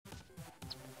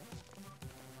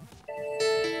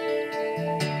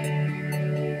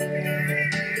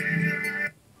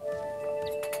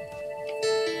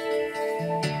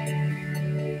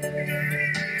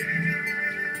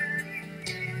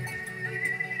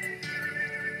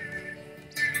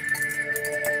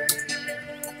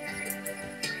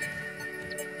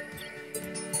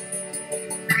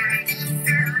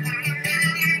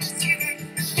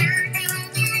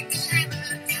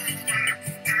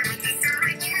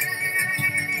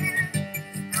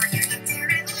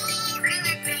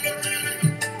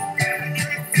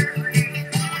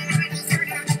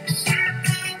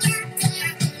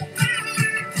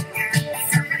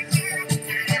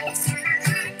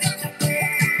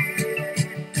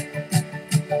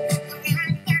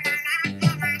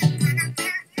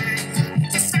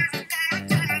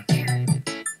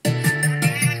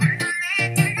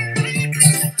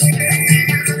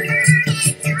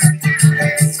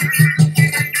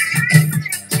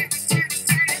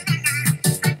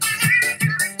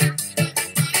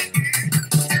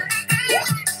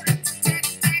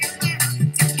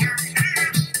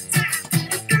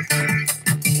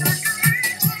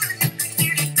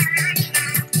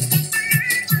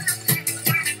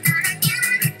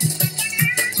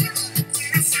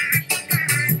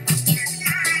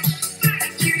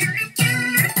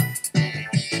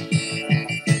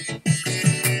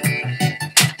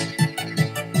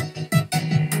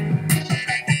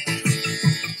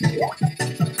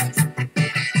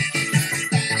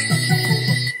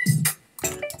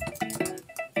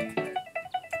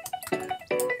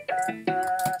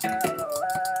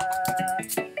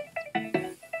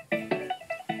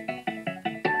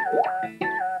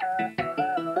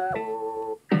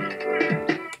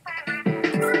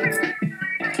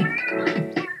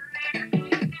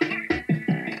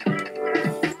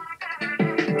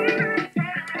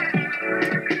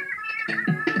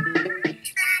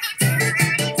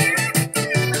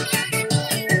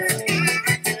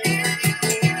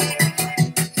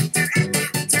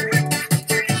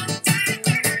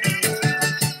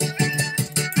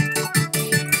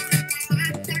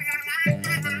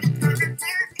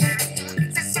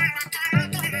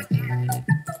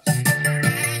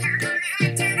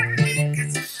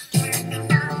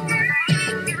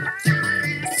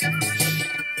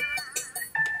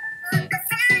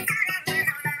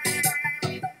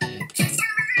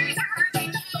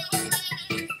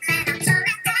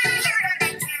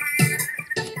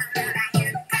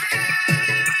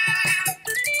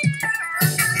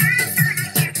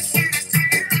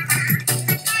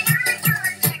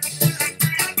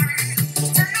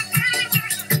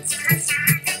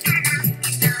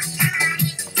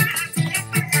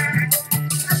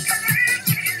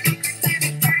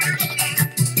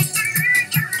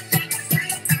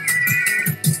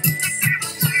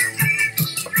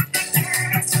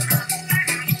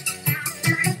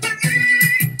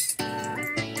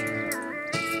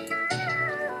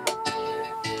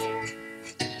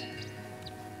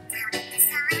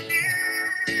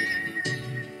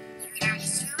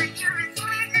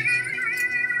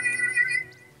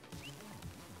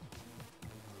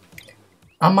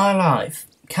Am I live?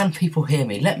 Can people hear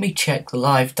me? Let me check the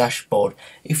live dashboard.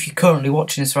 If you're currently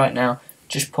watching this right now,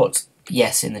 just put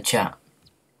yes in the chat.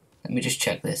 Let me just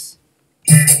check this.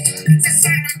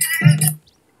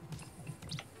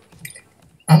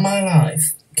 Am I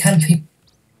live? Can people...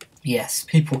 Yes,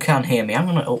 people can hear me. I'm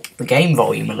going to up the game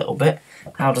volume a little bit.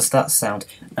 How does that sound?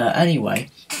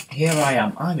 Anyway, here I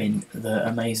am. I'm in the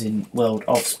amazing world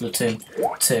of Splatoon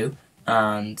 2.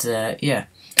 And, yeah.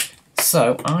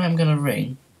 So, I'm going to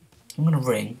ring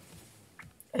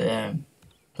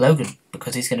Logan,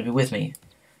 because he's going to be with me.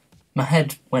 My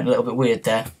head went a little bit weird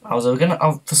there.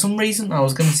 For some reason, I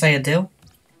was going to say Adil.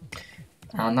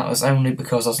 And that was only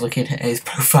because I was looking at his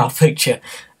profile picture.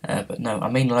 But no, I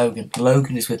mean Logan.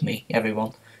 Logan is with me,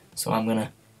 everyone. So I'm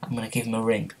gonna give him a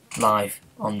ring live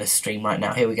on this stream right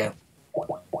now. Here we go.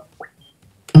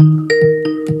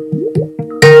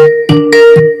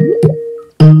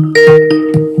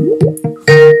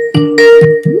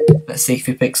 Let's see if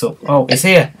he picks up. Oh, he's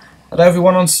here. Hello,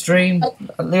 everyone on stream.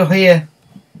 You're here.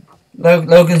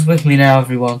 Logan's with me now,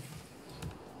 everyone.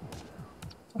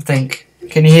 I think.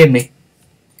 Can you hear me?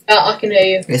 I can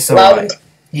hear you. It's alright.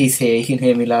 He's here. You can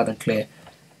hear me loud and clear.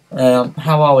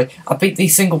 How are we? I beat the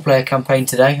single player campaign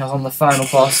today. I was on the final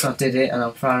boss. I did it, and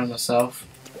I'm proud of myself.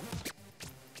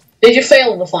 Did you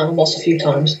fail on the final boss a few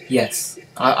times? Yes.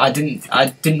 I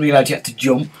didn't realise you had to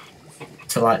jump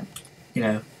to, like, you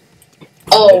know.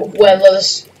 Oh, well,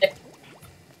 there's...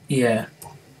 Yeah.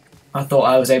 I thought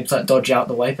I was able to, like, dodge out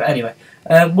the way, but anyway.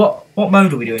 What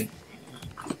mode are we doing?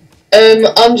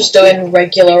 I'm just doing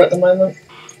regular at the moment.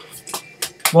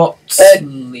 What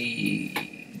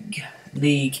league?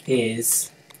 League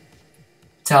is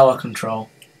tower control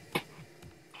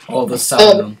or the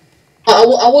salmon.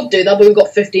 I would do that, but we've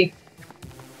got 50.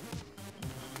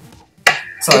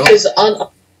 Sorry, because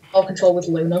I'll control with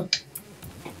Luna.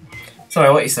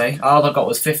 Sorry, what you say? All I got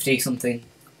was 50 something.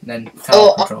 Then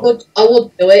tower control. I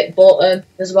would do it, but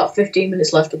there's about 15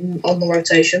 minutes left on the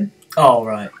rotation. Oh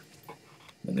right.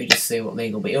 Let me just see what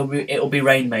league will be. It'll be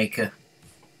Rainmaker.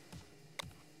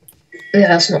 Yeah,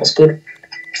 that's not as good.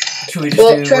 Should we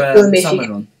just do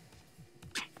Salmon Run?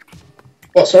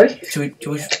 What, sorry? Should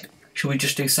we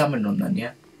just do Salmon Run then,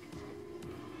 yeah?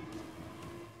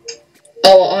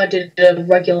 Oh, I did a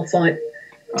regular fight.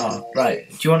 Oh, right.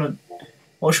 Do you want to...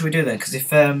 What should we do then? Because if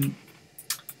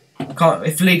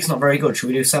League's not very good, should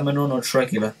we do Salmon Run or just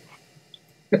regular?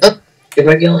 Do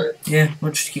regular. Yeah,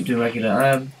 we'll just keep doing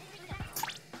regular.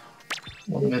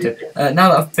 What am I gonna do? Now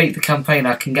that I've beat the campaign,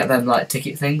 I can get them like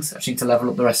ticket things. I just need to level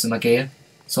up the rest of my gear.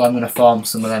 So I'm gonna farm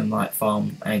some of them like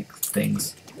farm egg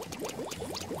things.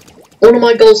 One of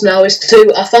my goals now is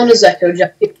I found a Zeko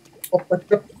jacket off my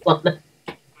planet.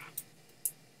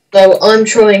 So I'm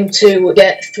trying to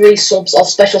get 3 subs of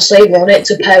Special Saber on it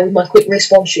to pair with my quick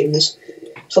respawn shoes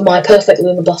for my perfect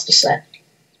Lunar Blaster set.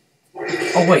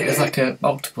 Oh wait, there's like an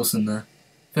octopus in there.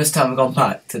 First time I've gone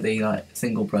back to the like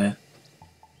single player.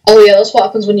 Oh yeah, that's what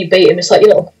happens when you beat him. It's like your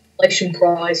little compilation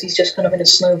prize. He's just kind of in a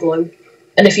snow globe.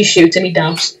 And if you shoot him, he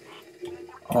dabs.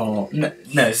 Oh, no,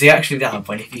 does he actually dab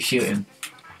if you shoot him?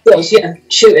 Does, yeah.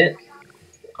 Shoot it.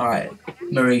 Alright,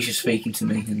 Marie's just speaking to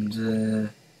me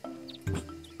and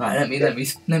right, let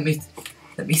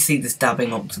me see this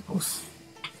dabbing octopus.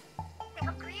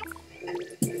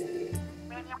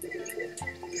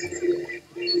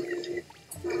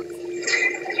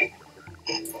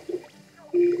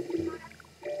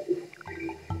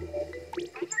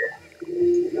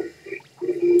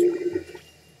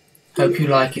 Hope you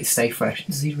like it, stay fresh.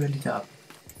 Does he really dab?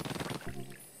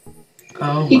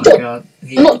 Oh my god.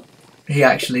 He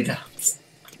actually dabs.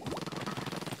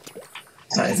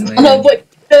 That is amazing. I know, but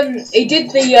he did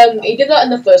that in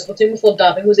the first Splatoon before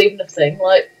dabbing was even a thing.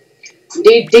 Like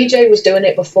DJ was doing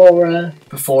it before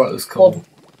before it was cool.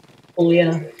 Well,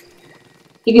 yeah.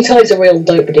 You can tell he's a real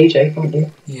dope DJ, can't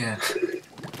you? Yeah.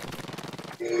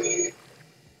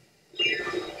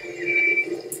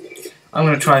 I'm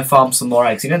gonna try and farm some more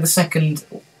eggs. You know the second,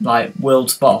 like,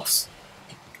 world's boss?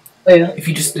 Oh yeah. If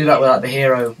you just do that with, like, the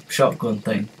hero shotgun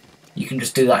thing, you can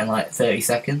just do that in, like, 30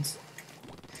 seconds.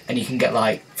 And you can get,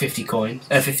 like, 50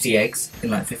 eggs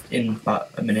in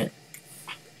about a minute.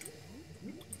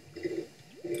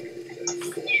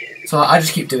 So I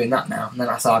just keep doing that now, and then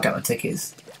that's how I get my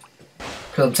tickets.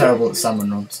 Because I'm terrible at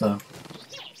Salmon Run, so...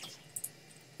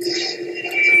 Do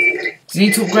you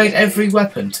need to upgrade every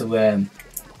weapon to,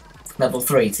 level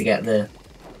 3 to get the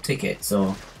tickets,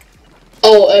 or...?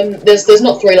 Oh, there's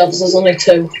not 3 levels, there's only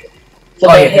 2.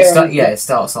 Oh yeah, it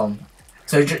starts on...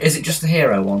 So is it just the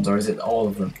hero ones, or is it all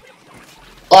of them?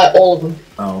 All of them.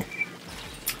 Oh.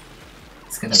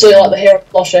 So like the Hero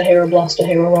Flusher, Hero Blaster,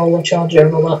 Hero Roller, Charger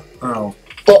and all that. Oh.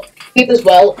 need as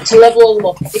well, to level all them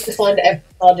up, you need to find every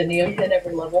sardinium in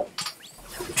every level.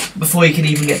 Before you can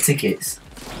even get tickets?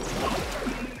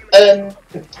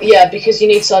 Yeah, because you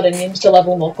need sardiniums to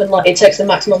level them up, and like it takes the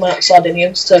maximum amount of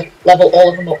sardiniums to level all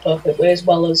of them up perfectly, as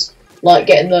well as like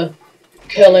getting the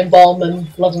curling bomb and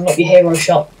leveling up your hero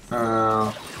shot.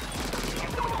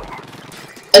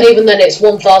 And even then, it's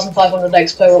 1,500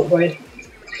 eggs per upgrade.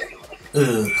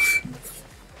 Ugh.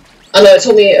 I know it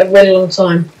took me a really long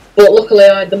time, but luckily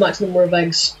I had the maximum number of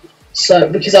eggs, so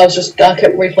because I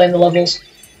kept replaying the levels.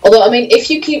 Although, I mean, if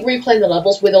you keep replaying the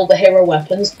levels with all the hero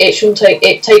weapons,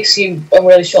 it takes you a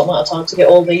really short amount of time to get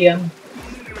all the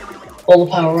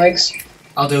power eggs.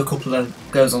 I'll do a couple of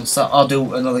goes on. I'll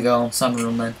do another go on salmon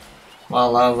run then.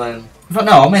 Well, in fact,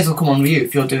 no, I may as well come on with you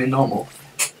if you're doing normal.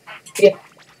 Yeah.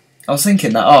 I was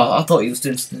thinking that. Oh, I thought you was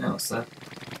doing something else there.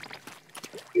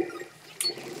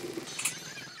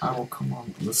 I will come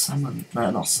on the salmon.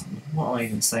 No, not salmon. What am I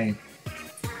even saying?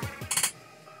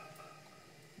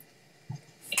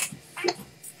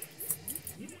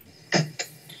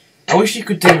 I wish you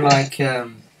could do like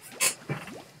ranks,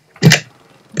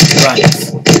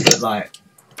 but like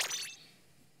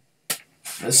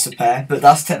as a pair. But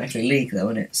that's technically league, though,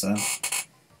 isn't it? So.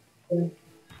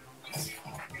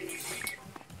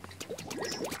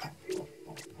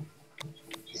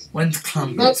 When's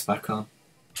Clan Blitz back on?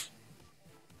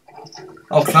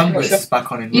 Oh, Clan Blitz is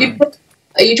back on in ranked.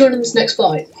 Are you joining this next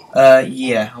fight?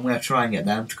 Yeah, I'm gonna try and get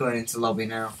there. I'm just going into the lobby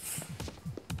now.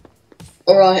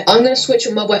 Alright, I'm gonna switch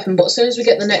up my weapon, but as soon as we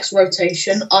get the next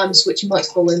rotation, I'm switching back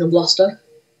to the Lunar Blaster.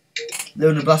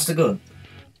 Lunar Blaster good?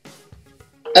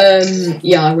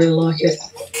 Yeah, I really like it.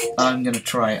 I'm gonna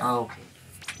try it.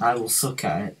 I will suck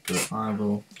at it, but I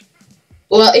will.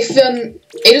 Well, if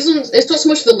it's not so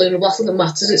much the Lunar Blaster that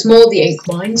matters, it's more the ink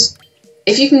mines.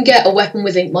 If you can get a weapon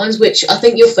with ink mines, which I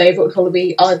think your favourite would probably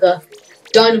be either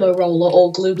Dynamo Roller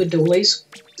or Gluga Doolies.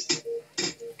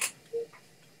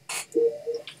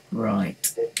 Right.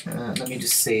 Let me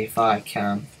just see if I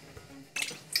can.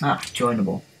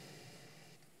 Joinable.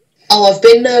 Oh, I've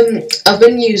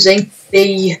been using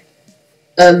the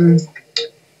what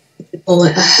do you call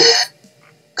it?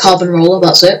 Carbon roller.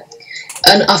 That's it.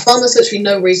 And I found there's literally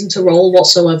no reason to roll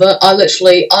whatsoever. I've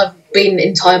been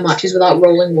entire matches without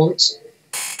rolling once.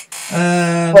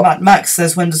 Max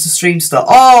says, when does the stream start?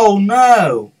 Oh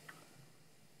no!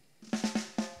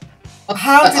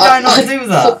 How did I not do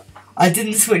that? I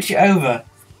didn't switch it over.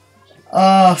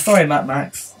 Oh, sorry,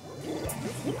 Max.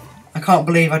 I can't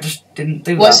believe I just didn't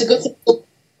do that. It's a good thing.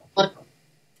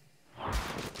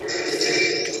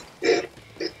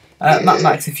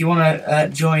 Max, if you want to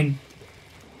join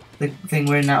the thing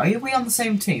we're in now, are we on the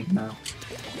same team now?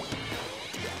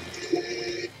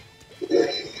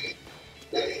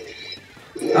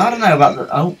 I don't know about the.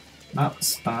 Oh, that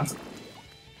was bad.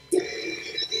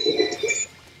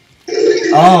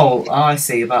 Oh, I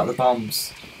see about the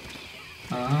bombs.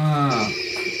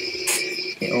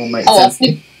 It all makes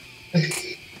sense.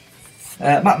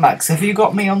 Max, have you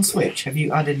got me on Switch? Have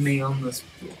you added me on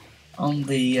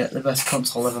the best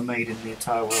console ever made in the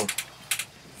entire world?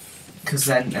 Because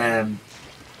then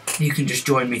you can just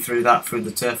join me through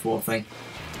the turf war thing.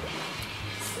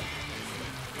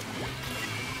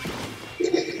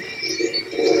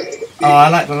 Oh, I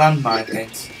like the landmine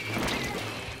things.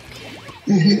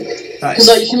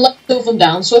 Because you can let two of them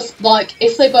down. So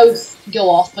if they both go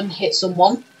off and hit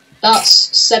someone, that's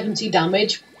 70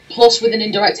 damage. Plus, with an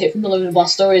indirect hit from the Lunar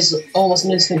Blaster, is almost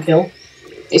an instant kill.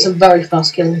 It's a very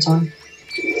fast killing time.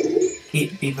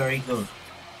 It'd be very good.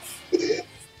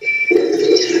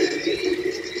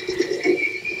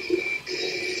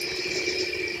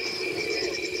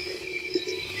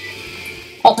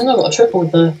 I think I got a triple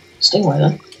with the Stingray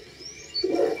then.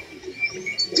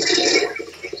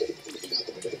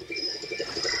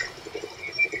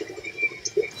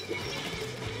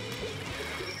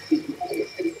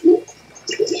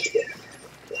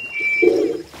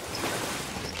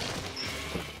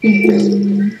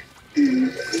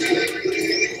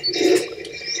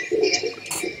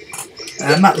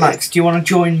 Max, do you want to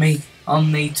join me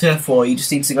on the turf war? You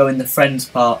just need to go in the friends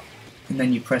part, and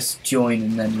then you press join,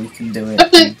 and then we can do it.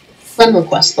 Okay. Friend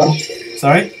request though.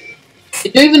 Sorry?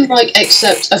 Did you even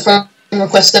accept a friend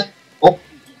request? Oh,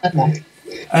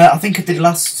 I think I did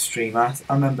last stream. I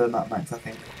remember Max. I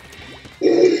think.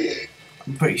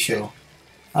 I'm pretty sure.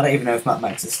 I don't even know if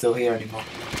Max is still here anymore.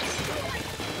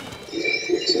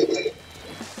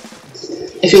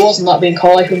 If he wasn't, that'd be in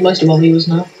correlation with most of our viewers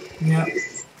now. Yeah.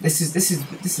 This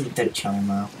is a dead channel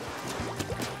now.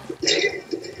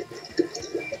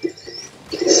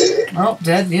 Oh,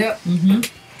 dead. Yeah.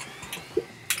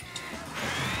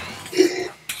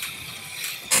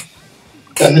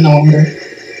 don't even know what I'm doing.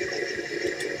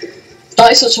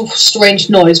 That is such a strange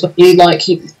noise when you like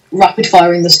keep rapid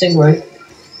firing the stingray.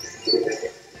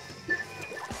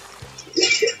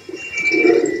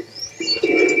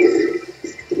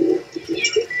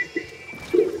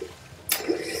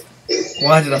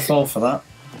 Why did I fall for that?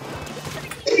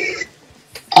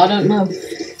 I don't know.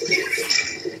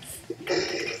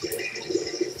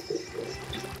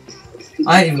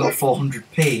 I ain't even got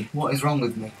 400p. What is wrong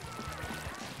with me?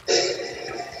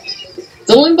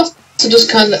 The only buff to just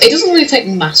kind of... It doesn't really take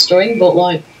mastering, but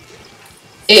like...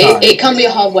 It can be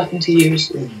a hard weapon to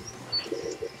use.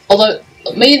 Although,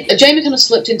 Jamie kind of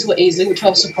slipped into it easily, which I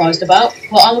was surprised about.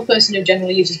 But I'm a person who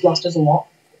generally uses blasters a lot.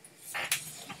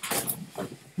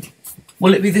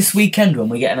 Will it be this weekend when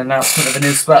we get an announcement of a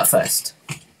new Splatfest?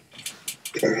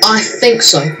 I think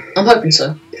so. I'm hoping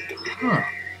so. Huh.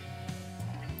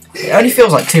 It only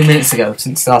feels like 2 minutes ago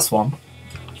since the last one.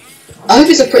 I hope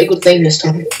it's a pretty good theme this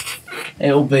time.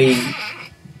 It'll be...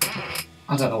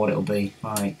 I don't know what it'll be,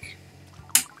 like...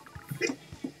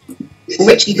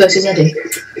 Richie versus Eddie.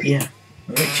 Yeah.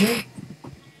 Richie?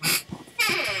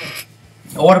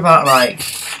 Or what about, like...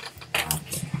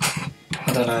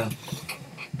 I don't know.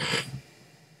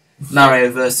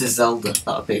 Mario versus Zelda.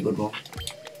 That would be a good one.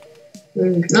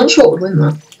 Not sure what would win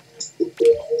that.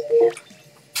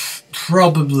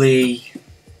 Probably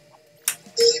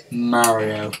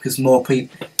Mario, because more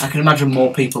people. I can imagine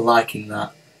more people liking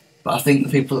that, but I think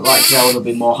the people that like Zelda will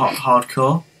be more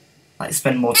hardcore, like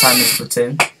spend more time in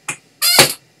Splatoon.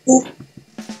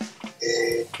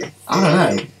 I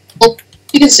don't know. Well,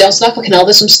 you can see on Snap Canal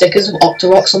there's some stickers of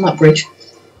Octoroks on that bridge.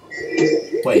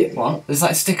 Wait, what? There's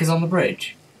like stickers on the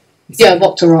bridge? Yeah, of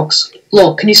Octoroks.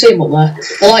 Look, can you see them up there?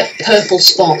 They're like purple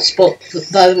spots, but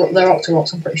they're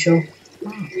Octoroks, I'm pretty sure.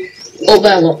 Up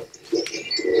there, look.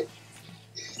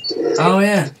 Oh,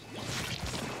 yeah.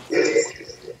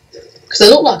 Because they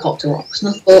look like Octoroks, and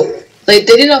I thought... They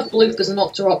did have bloopers and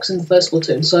Octoroks in the first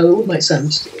Splatoon, so it would make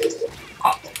sense.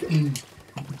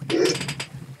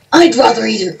 I'd rather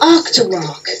eat an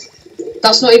Octorok!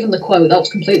 That's not even the quote, that was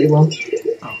completely wrong.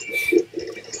 Oh.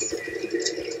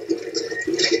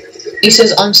 He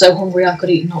says, I'm so hungry I could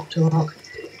eat an Octorok.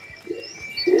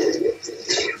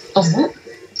 Oh, what?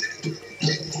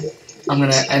 I'm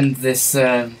gonna end this,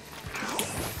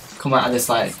 come out of this,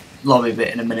 like, lobby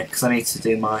bit in a minute, because I need to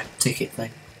do my ticket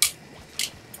thing.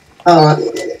 Alright.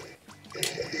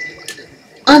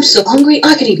 I'm so hungry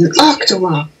I could eat an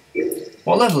Octorok!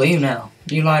 What level are you now?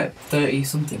 Are you, like,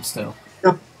 30-something still?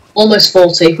 No, almost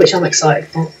 40, which I'm excited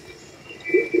for.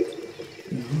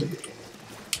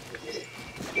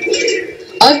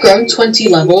 I've grown 20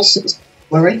 levels since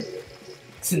February.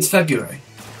 Since February?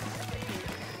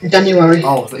 January.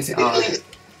 Oh, is it?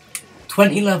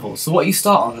 20 levels. So what you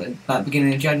start on at the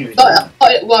beginning of January?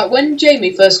 Right, when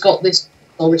Jamie first got this,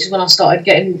 which is when I started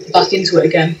getting back into it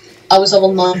again, I was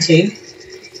level 19.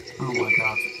 Oh my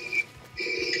god.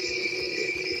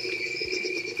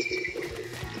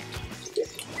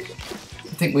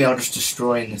 I think we are just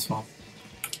destroying this one.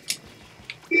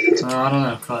 I don't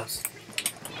know, close.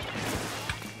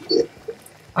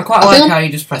 I quite like how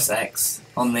you just press X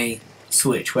on the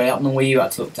Switch, where on the Wii you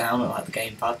had to look down at like the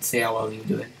gamepad to see how well you were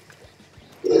doing.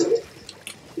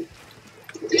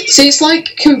 See, it's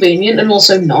like convenient and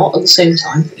also not at the same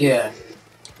time. Yeah.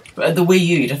 But at the Wii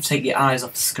U you'd have to take your eyes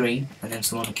off the screen and then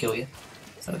someone would kill you.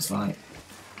 So it's like...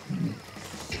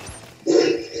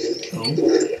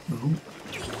 Ooh.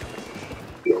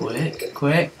 Quick,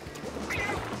 quick.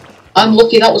 I'm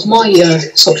lucky that was my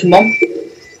suction bomb.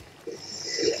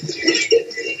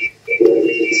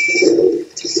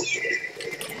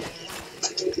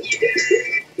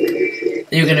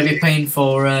 Are you going to be paying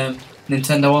for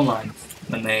Nintendo Online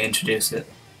when they introduce it?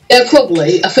 Yeah,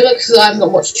 probably. I feel like I haven't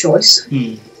got much choice.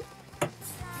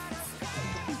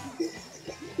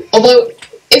 Although,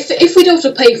 if we don't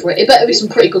have to pay for it, it better be some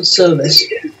pretty good service.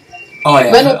 Oh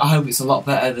yeah, I hope it's a lot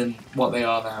better than what they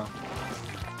are now.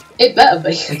 It better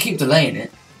be. They keep delaying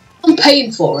it. I'm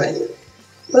paying for it.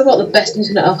 What about the best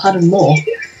internet I've had and more?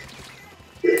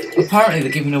 Apparently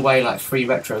they're giving away like free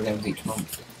retro games each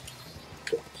month.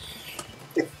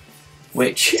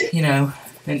 Which, you know,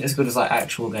 ain't as good as like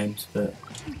actual games, but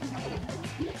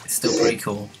it's still pretty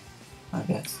cool, I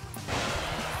guess.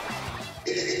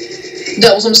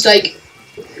 That was a mistake.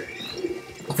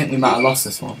 I think we might have lost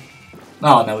this one.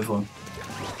 Oh no, we've won.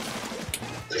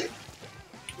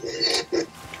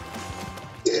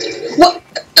 What?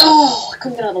 Oh, I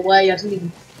couldn't get out of the way, I didn't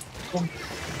even...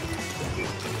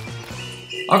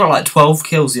 I got like 12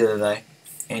 kills the other day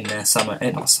in not Summer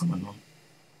Run.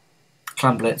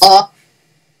 Clan Blitz.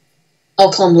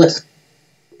 Clan Blitz.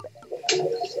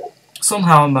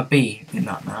 somehow I'm a B in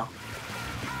that now.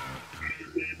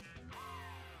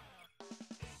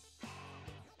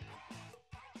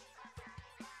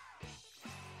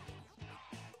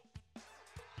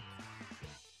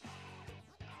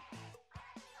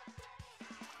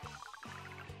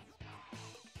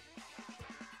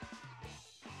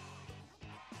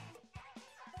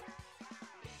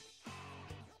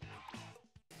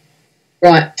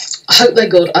 Right, I hope they're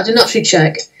good. I didn't actually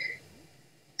check.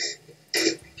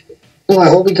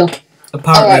 Alright, what we got?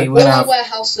 Apparently, Alright, we're Willow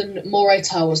Warehouse and Moray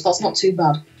Towers. That's not too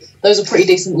bad. Those are pretty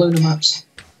decent Lunar maps.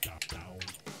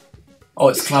 Oh,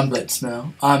 it's Clan Blitz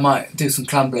now. I might do some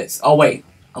Clan Blitz. Oh wait,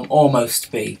 I'm almost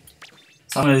B.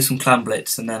 So I'm gonna do some Clan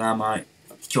Blitz and then I might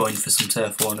join for some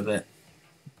Turf War in a bit.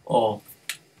 Or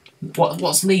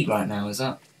what's League right now? Is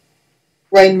that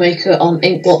Rainmaker on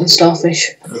Inkblot and Starfish.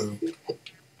 Oh.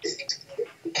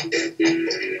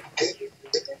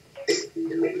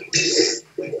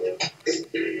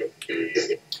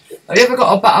 Have you ever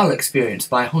got a battle experience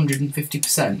by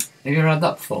 150%? Have you ever had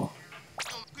that before?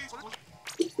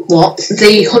 What?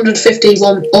 The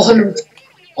 151 or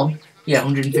 101? Yeah,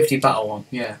 150 battle one,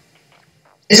 yeah.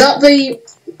 Is that the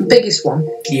biggest one?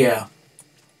 Yeah.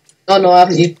 Oh no,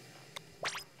 haven't you?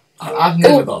 I've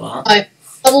never got that. High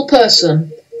level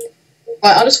person.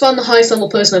 Right, I just found the highest level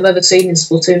person I've ever seen in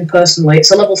Splatoon personally.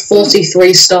 It's a level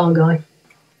 43 star guy.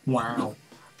 Wow.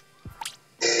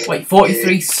 Wait,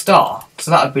 43 star?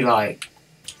 So that would be like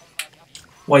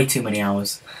way too many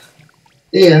hours.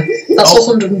 Yeah, that's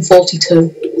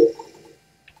 142.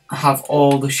 I have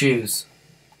all the shoes.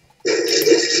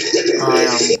 I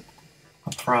am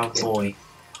a proud boy.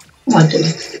 I do.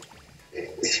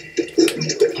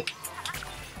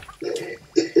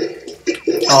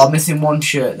 Oh, I'm missing one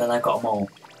shirt, then I got them all.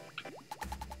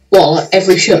 What, like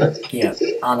every shirt? Yeah,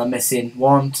 and I'm missing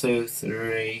 1, 2,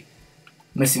 3.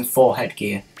 Missing 4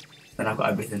 headgear. Then I've got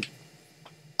everything.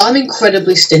 I'm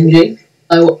incredibly stingy.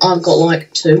 Oh, I've got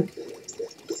like 2.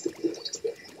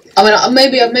 I mean,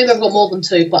 maybe I've got more than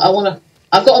 2, but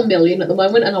I've got 1 million at the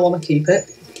moment, and I want to keep it.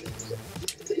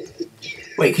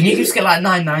 Wait, can you just get like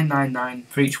 9999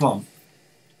 for each one?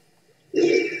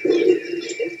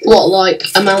 What, like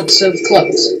amounts of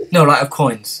clothes? No, like of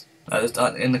coins.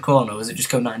 In the corner, or does it just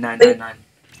go 9999?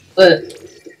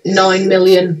 9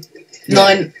 million, Yeah.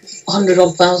 900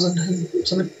 odd thousand, and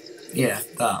something. Yeah,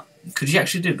 that. Could you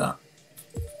actually do that?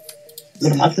 I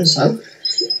would imagine so.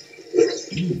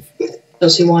 Don't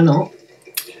see why not.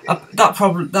 That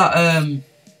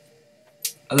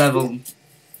a level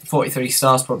 43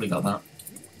 stars probably got that.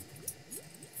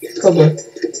 Probably.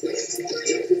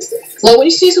 Like, when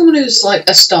you see someone who's like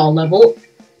a star level,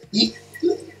 you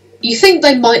think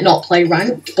they might not play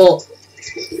ranked, but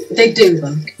they do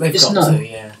them. They've Just got know. to,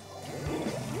 yeah.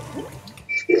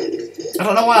 I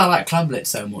don't know why I like Clan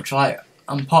Blitz so much.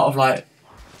 I'm part of like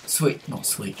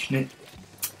Splatoon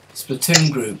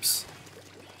groups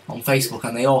on Facebook,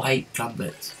 and they all hate Clan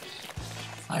Blitz.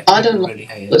 Like, I don't really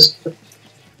hate it.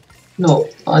 No,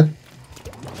 I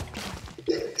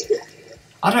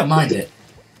don't mind it.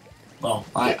 Well,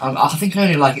 I think I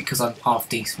only like it because I'm half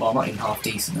decent. Well, I'm not even half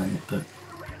decent at it, but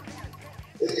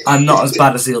I'm not as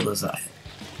bad as the others at it.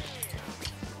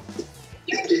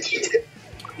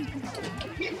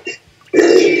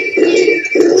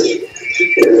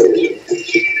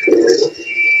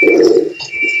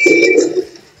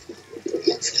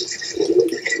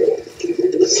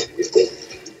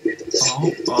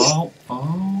 Oh.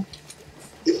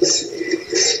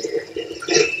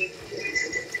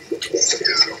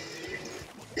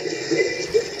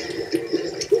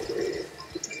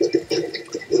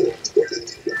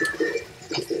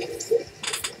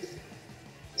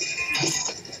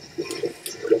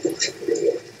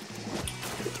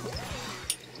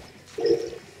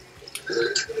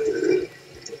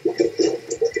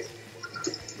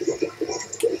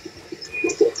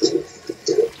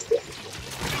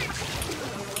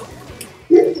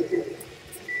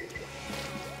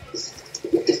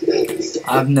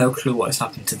 I have no clue what has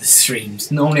happened to the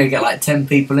streams. Normally I get like 10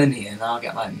 people in here, and I'll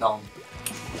get like none.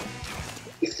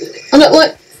 And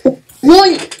like,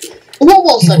 why? What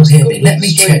was that? Hear me. Let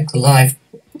me check live.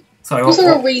 Sorry, Was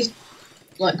there a reason?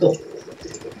 Like, go.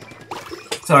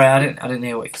 Sorry, I didn't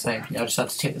hear what you're saying. I just had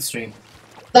to check the stream.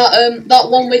 That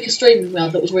 1 week of streaming we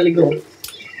had that was really good.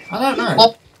 I don't know.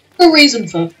 Was there a reason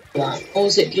for that, or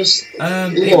was it just?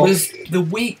 It was the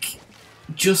week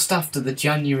just after the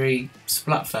January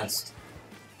Splatfest.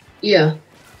 Yeah.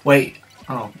 Wait,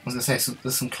 oh, I was gonna say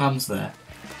there's some clams there,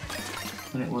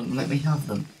 and it wouldn't let me have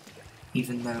them,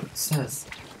 even though it says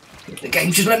the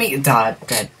game should let me die.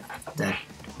 Dead.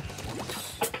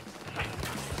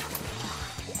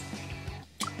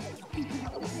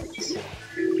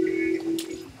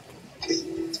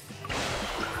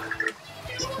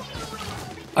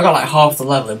 I got like half the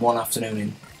level in one afternoon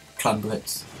in Clan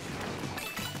Blitz.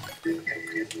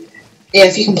 Yeah,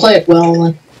 if you can play it well,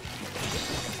 then.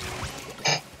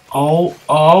 Oh.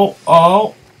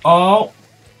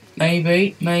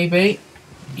 Maybe.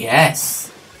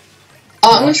 Yes.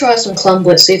 Oh, I'm gonna try some Clan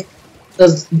Blitz, see if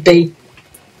there's B.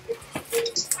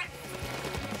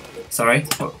 Sorry.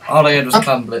 All I had was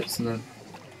Clan Blitz and then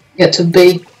Get to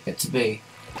B. get to B.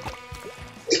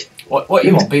 What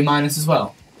you want? B minus as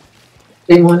well?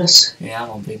 B minus. Yeah, I'm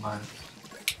on B minus.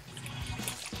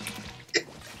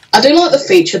 I do like the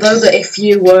feature though that if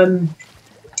you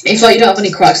if like you don't have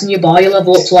any cracks in your bar, you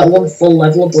level up to like one full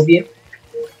level above you.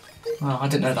 Oh, I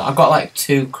didn't know that. I've got like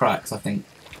 2 cracks, I think.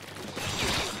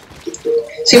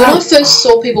 See, when I first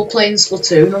saw people playing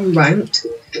Splatoon on ranked,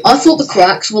 I thought the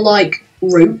cracks were like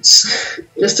roots,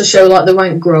 just to show like the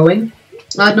rank growing.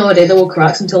 I had no idea there were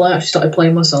cracks until I actually started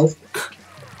playing myself.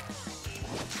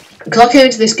 Because I came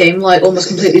into this game like almost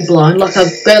completely blind, like I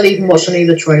barely even watched any of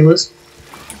the trailers.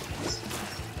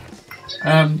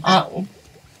 I'm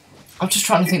just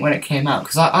trying to think when it came out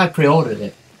because I pre-ordered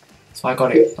it, so I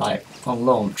got it like on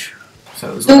launch.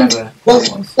 So it was whatever.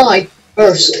 Don't fly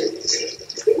first.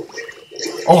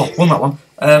 Oh, won that one.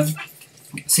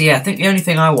 So yeah, I think the only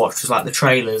thing I watched was like the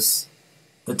trailers,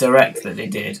 the direct that they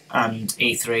did, and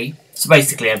E3. So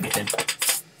basically everything.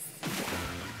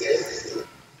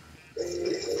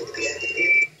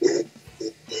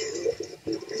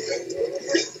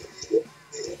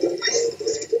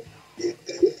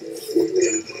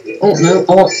 Oh no!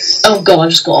 Oh god! I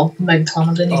just got a mega clam.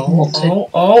 I didn't even want to.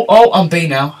 Oh! I'm B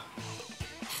now.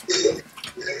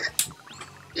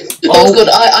 That was good.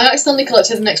 I accidentally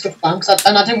collected an extra clam,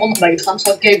 and I didn't want the mega clam,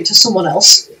 so I gave it to someone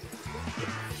else.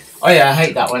 Oh yeah, I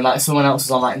hate that when like someone else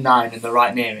is on like 9 and they're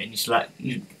right near it, and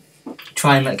you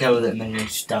try and let go of it, and then you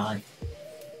just die.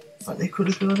 It's like they could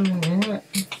have got it.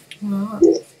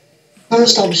 I'm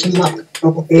establishing that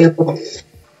probably here, but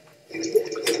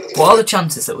What are the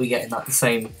chances that we get in like the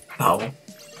same battle?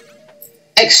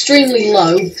 extremely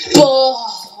low.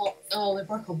 But oh, they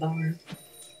broke our barrier.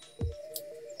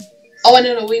 Oh, I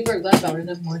know, we broke their barrier.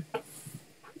 Never mind.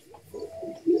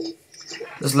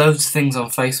 There's loads of things on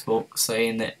Facebook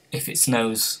saying that if it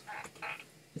snows,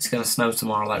 it's going to snow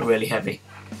tomorrow, like really heavy.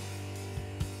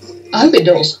 I hope it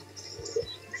does.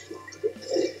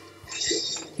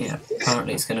 Yeah,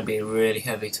 apparently it's going to be really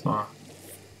heavy tomorrow.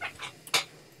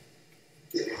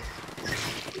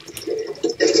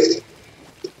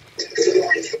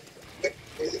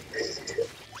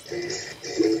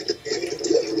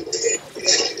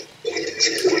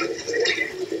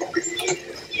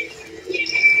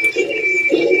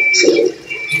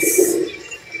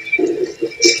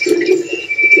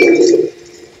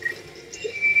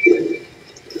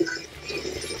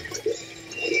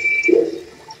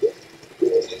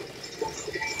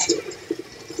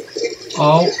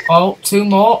 Oh, 2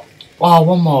 more. Oh,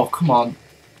 1 more, come on.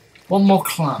 1 more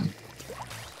clam.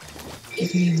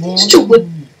 Give me 1. Still with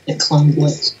a clam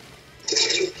blitz.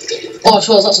 Oh, I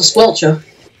suppose that's a squelcher.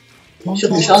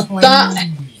 Shouldn't have shot that.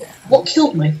 What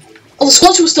killed me? Oh, the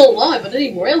squelcher was still alive. I didn't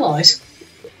even realise.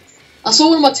 I saw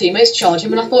one of my teammates charge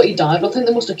him, and I thought he died. But I think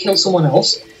they must have killed someone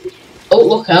else. Oh,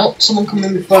 look out! Someone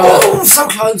coming before. Oh, so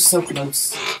close, so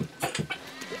close.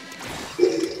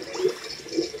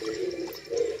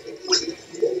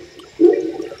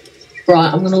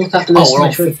 Right, I'm gonna look after this. Oh, we're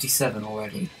on 57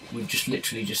 already. We've just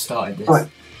literally just started this. Right.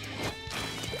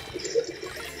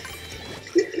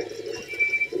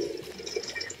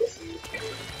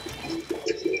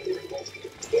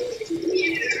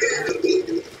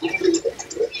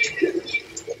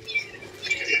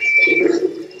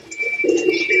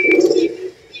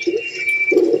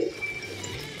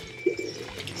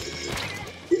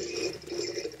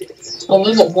 Oh,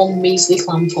 we've got 1 measly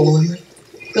clam following me.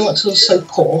 I feel like this was so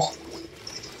poor.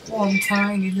 1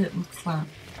 tiny little clam.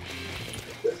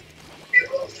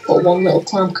 But 1 little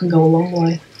clam can go a long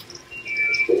way.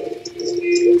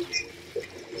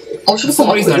 I should For have some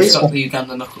put reason my I just got quick the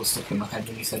Uganda knuckles stuck in my head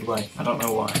when you said way. I don't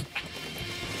know why.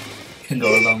 Can go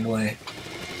a long way.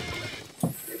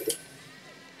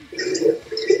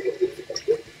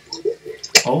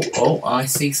 Oh, I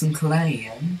see some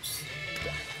clams.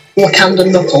 Wakanda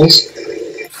knuckles.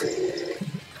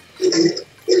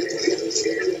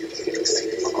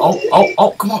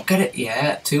 Oh, come on, get it.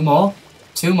 Yeah, 2 more.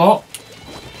 2 more.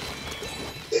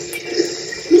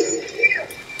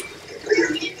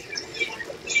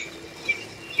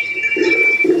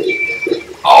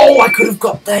 Oh, I could have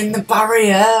got there in the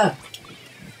barrier.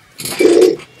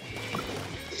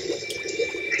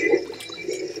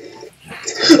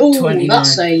 Ooh,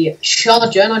 that's a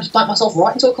charger, and I just backed myself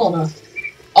right into a corner.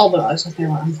 Oh, but it's okay,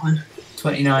 right, I'm fine.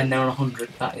 29, they're on 100.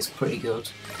 That is pretty good.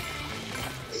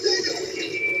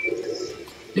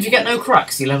 If you get no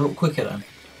cracks, you level up quicker then?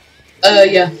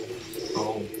 Yeah.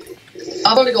 Oh.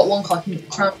 I've only got one crack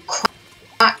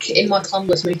in my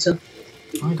clanless meter.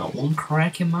 I got one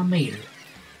crack in my meter.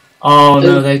 Oh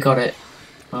no, they got it.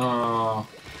 Oh.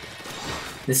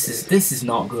 This is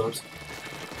not good.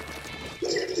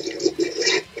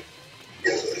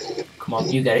 Come on,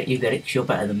 you get it, 'cause you're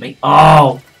better than me.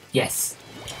 Oh! Yes.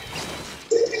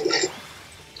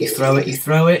 You throw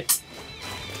it.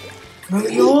 Throw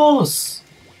yours!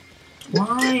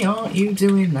 Why aren't you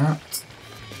doing that?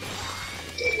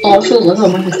 Oh, I feel like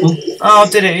I'm on this one. Oh,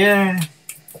 did it, yeah.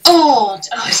 Oh, it's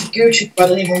a Gucci, I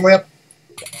don't even real.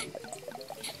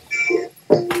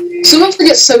 Sometimes I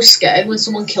get so scared when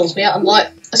someone kills me. I'm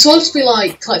like, so I'll just be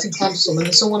like collecting clams or something,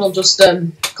 and someone will just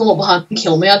come up behind and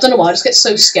kill me. I don't know why. I just get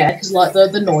so scared because like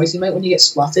the noise you make when you get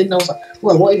splattered. And I was like,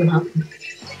 well, what even happened?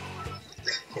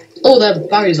 Oh, the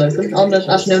barrier's open. Oh, no,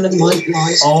 actually, no, never mind.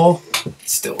 Lies. Oh,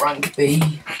 still rank B.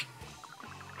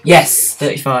 Yes,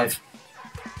 35.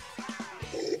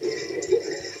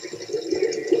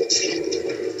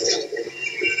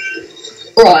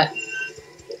 Right.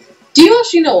 Do you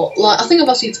actually know, like, I think I've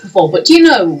asked you this before, but do you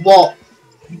know what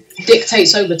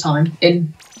dictates overtime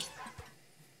in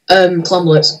Clan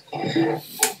Blitz?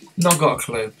 Not got a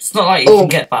clue. It's not like you can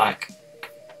get back.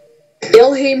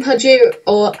 Ilham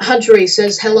Hajri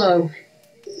says hello.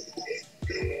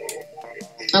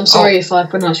 I'm sorry if I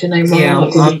pronounce your name wrong. Yeah,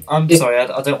 I'm sorry.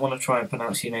 I don't want to try and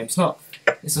pronounce your name. It's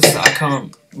just that I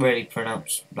can't really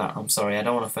pronounce that. I'm sorry. I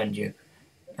don't want to offend you.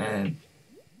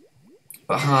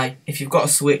 But hi, if you've got a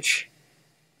Switch,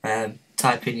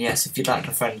 type in yes. If you'd like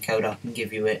a friend code, I can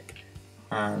give you it.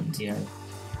 And you know,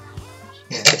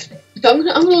 yeah. I'm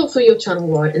gonna look for your channel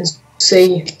right and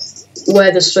see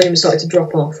where the stream started to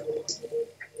drop off.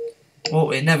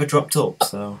 Well, it never dropped up,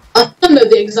 so. I don't know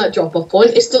the exact drop-off point.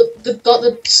 It's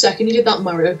the second you did that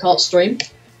Mario Kart stream.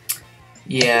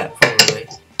 Yeah, probably.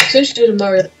 As soon as you did a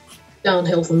Mario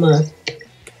downhill from there.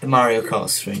 The Mario Kart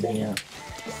stream, yeah.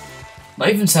 Not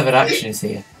even Severed Action is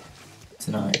here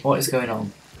tonight. What is going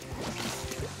on?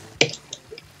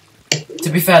 To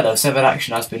be fair though, Severed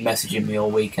Action has been messaging me all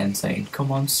weekend saying,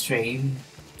 come on stream.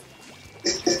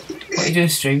 What are you doing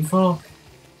stream for?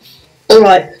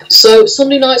 Alright, so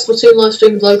Sunday night Splatoon live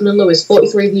stream with Logan and Lewis,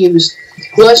 43 views.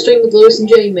 Live stream with Lewis and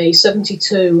Jamie,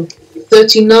 72.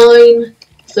 39,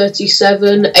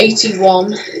 37,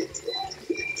 81.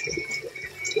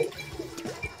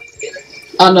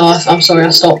 Oh no, I'm sorry, I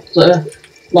stopped,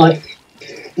 like,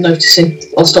 noticing.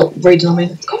 I'll stop reading, I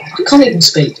mean, God, I can't even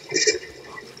speak.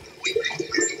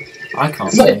 I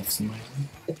can't say for some reason.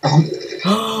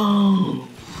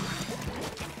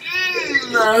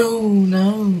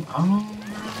 No.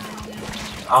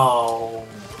 Oh.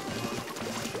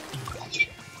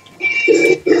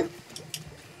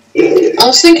 I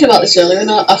was thinking about this earlier,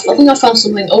 and I think I found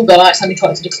something. Oh god, I accidentally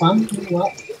tried to decline. Well,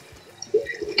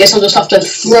 guess I'll just have to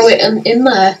throw it in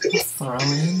there. Throw it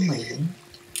in there.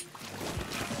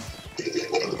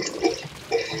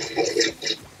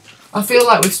 I feel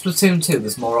like with Splatoon 2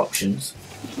 there's more options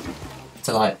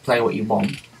to like play what you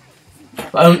want.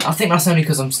 But I think that's only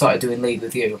because I'm started doing League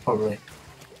with you, probably.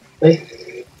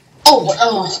 Oh,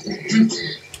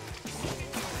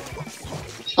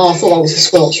 I thought that was a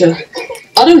squelcher.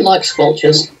 I don't like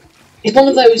squelchers. It's one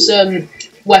of those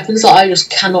weapons that I just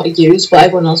cannot use, but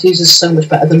everyone else uses so much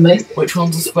better than me. Which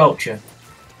one's a squelcher?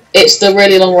 It's the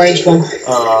really long range one.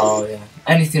 Oh yeah,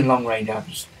 anything long range I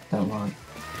just don't like.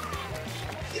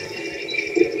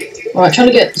 Alright, trying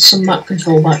to get some map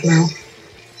control back now.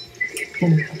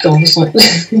 Oh god, it's like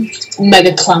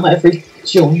mega clam at every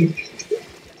jump.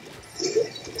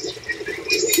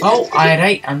 Oh, I had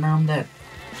 8 and now I'm dead.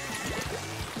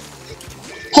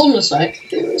 Hold on a sec.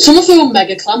 Someone threw a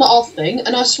mega clam at our thing,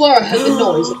 and I swear I heard the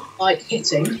noise of, like,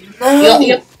 hitting. No.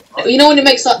 You know when it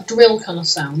makes that drill kind of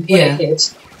sound when it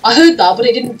hits? I heard that, but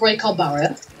it didn't break our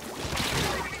barrier.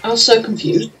 I was so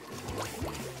confused.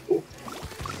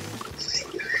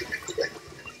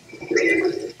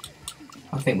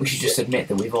 I think we should just admit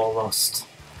that we've all lost.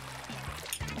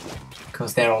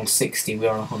 Because they're on 60, we're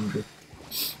on 100.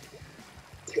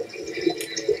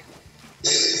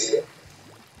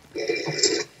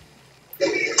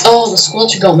 Oh, the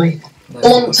squelcher got me.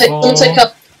 Someone take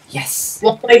up. Yes.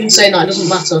 Well, I even say that, it doesn't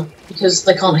matter, because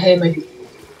they can't hear me.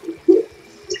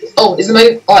 Oh, is the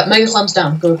mega... Alright, mega clam's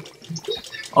down, good.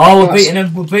 Oh, we're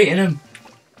beating him,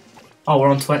 Oh, we're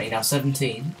on 20 now,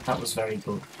 17. That was very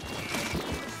good.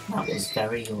 That was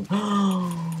very good.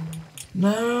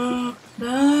 No!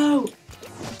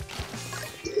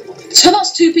 So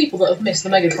that's 2 people that have missed the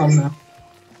mega clam now.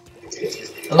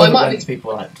 I love it when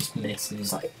people like just miss and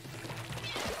it's like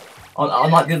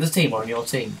on like the other team or on your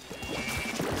team.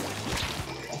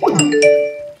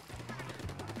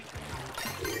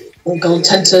 Oh god,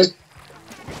 Tenters.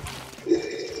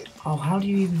 Oh, how do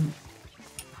you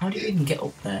even get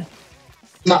up there?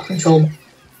 Map control.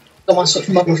 Got my switch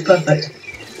model was perfect.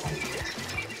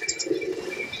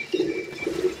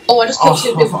 Oh, I just killed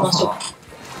two people with my switch.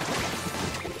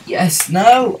 Yes,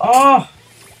 no, oh!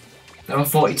 There are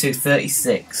 42,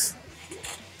 36.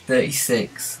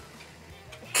 36.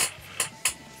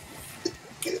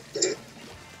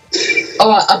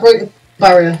 Alright, I broke the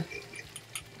barrier.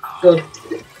 Good.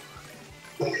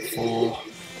 4.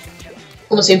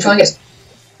 Honestly, I'm trying to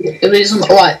get...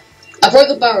 Alright, I broke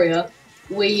the barrier.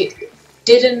 We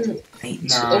didn't... 8,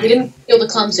 9. We didn't kill the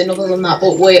clams in other than that,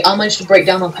 but I managed to break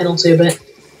down our penalty a bit.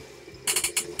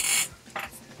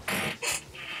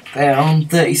 They're on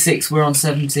 36, we're on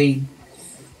 17.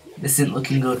 This isn't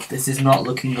looking good. This is not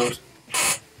looking good.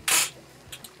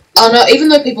 Oh no, even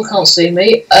though people can't see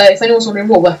me, if anyone's wondering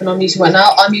what weapon I'm using right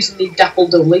now, I'm using the Dapple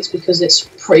Doolies because it's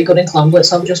pretty good in Clan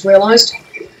Blitz, I've just realised.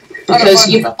 Because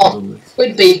you've got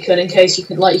Squid Beacon in case you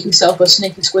can set up a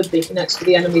sneaky Squid Beacon next to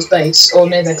the enemy's base or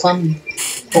near their clan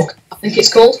bucket, I think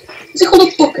it's called. Is it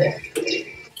called a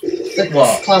bucket?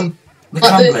 What? Clan. The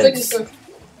clan blitz?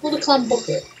 Called a clan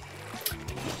bucket.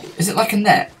 Is it like a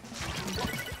net?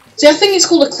 See, I think it's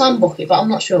called a clan bucket, but I'm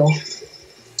not sure.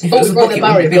 If it was a bucket,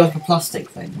 wouldn't it be like a plastic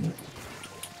thing?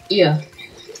 Yeah.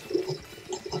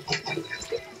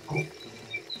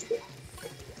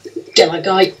 Get that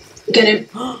guy. Get him.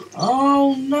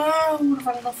 Oh no! I would have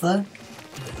had enough there.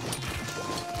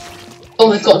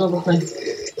 Oh, they've got another thing.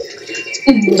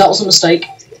 That was a mistake.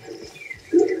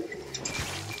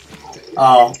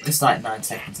 Oh, it's like 9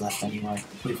 seconds left anyway.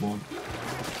 We've won.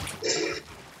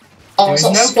 Oh, There's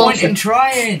no point in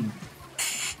trying!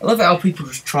 I love it how people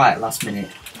just try it last minute.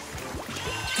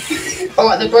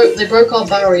 Alright, they broke our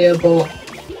barrier, but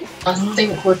I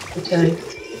think we're okay.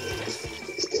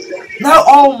 No!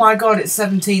 Oh my god, it's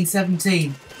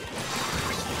 17-17.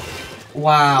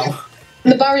 Wow.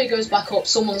 When the barrier goes back up,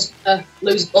 someone's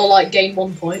lose or like gain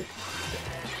 1 point.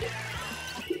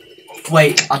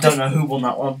 Wait, I don't know who won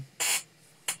that one.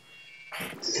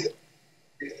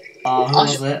 Oh, who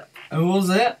was it? Who was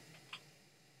it?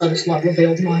 I just like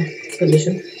revealed my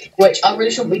position, which I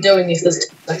really shouldn't be doing if there's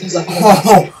 10 seconds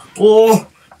left. Oh,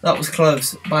 that was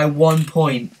close. By 1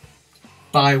 point.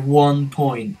 By 1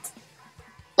 point.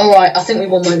 Alright, I think we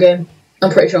won that game.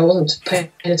 I'm pretty sure I wasn't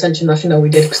paying attention. Actually, no, we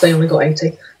did, because they only got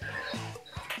 80.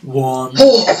 1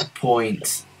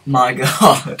 point. My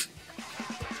god.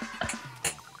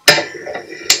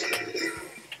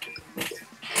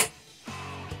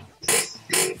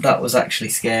 That was actually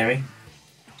scary.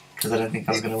 Because I don't think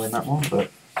I was going to win that one,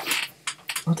 but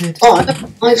I did. Oh, I have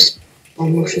 5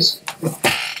 bomb rushes.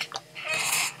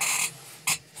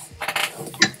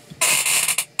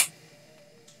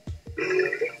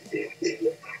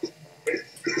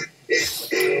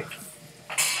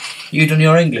 You done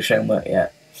your English homework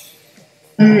yet?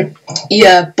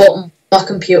 Yeah, but my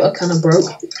computer kind of broke.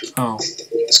 Oh.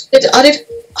 I did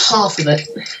half of it.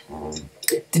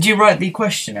 Did you write the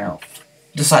question out?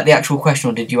 Just like the actual question,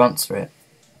 or did you answer it?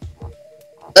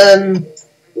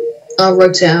 I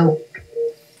wrote it out.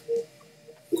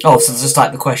 Oh, so it's just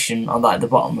like the question on like the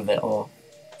bottom of it, or...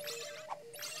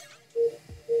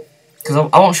 Because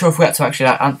I wasn't sure if we had to actually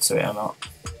like, answer it or not.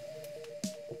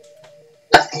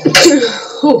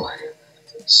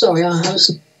 Sorry, I have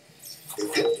some...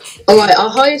 Alright, our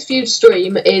highest viewed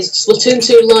stream is Splatoon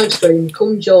 2 live stream.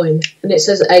 Come join. And it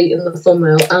says 8 in the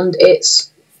thumbnail, and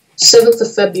it's 7th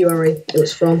of February it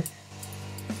was from.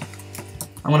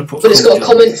 I'm gonna put. But it's got a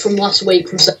comment from last week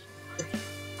from.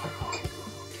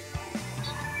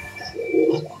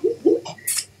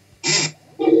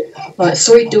 Right,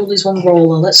 3 dualies, 1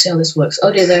 roller. Let's see how this works.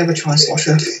 Oh dear, they have a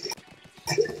tri-slosher.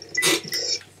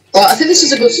 Right, I think this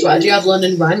is a good strategy I've learned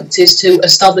in ranked is to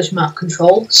establish map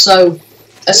control. So,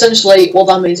 essentially, what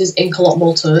that means is ink a lot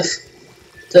more turf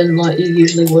than like you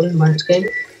usually would in a ranked game.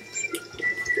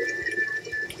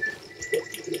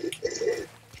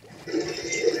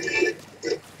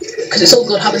 Because it's all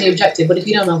good having the objective, but if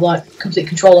you don't have like complete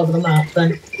control over the map,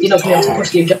 then you're not going to be able to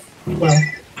push the objective well.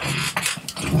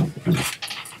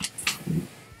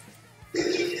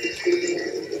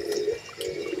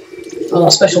 Oh,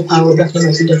 that special power definitely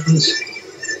makes a difference.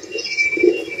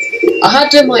 I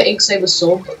had my Inksaber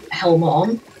sub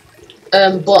helmet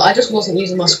on, but I just wasn't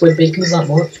using my squid beacons that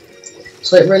much,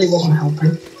 so it really wasn't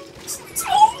helping.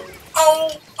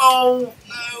 Oh, no.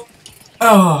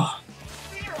 Oh.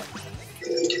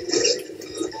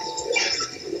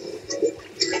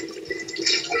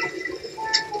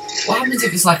 happens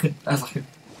if it's like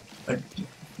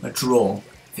a draw?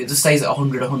 If it just stays at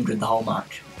 100 the whole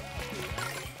match?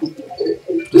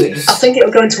 Does it just... I think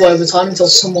it'll go into overtime until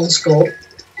someone scored.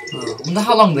 Oh, I wonder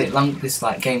how long this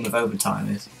like game of overtime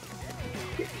is.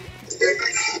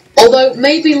 Although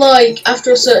maybe like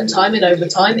after a certain time in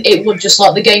overtime, it would just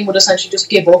like the game would essentially just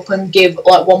give up and give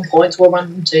like 1 point to a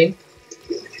random team.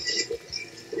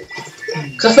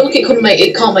 Because I feel like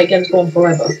it can't make games go on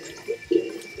forever.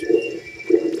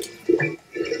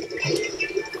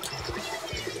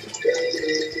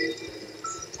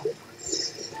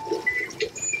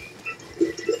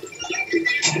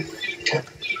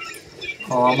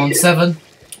 Oh, I'm on 7.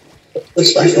 That's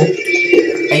special.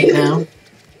 8 now.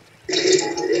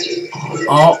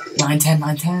 Oh, 9, 10,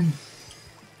 9, 10.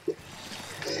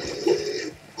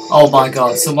 Oh my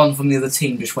god, someone from the other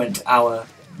team just went to our,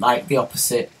 like, the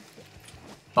opposite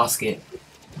basket.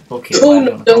 Bucket. Oh,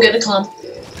 no, don't get a clam.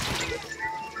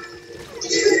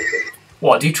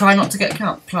 What, do you try not to get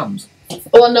clams?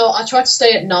 Oh no, I tried to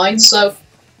stay at 9, so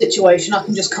situation I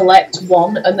can just collect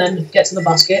 1 and then get to the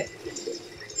basket.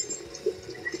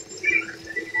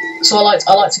 So I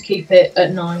like to keep it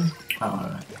at 9. Oh,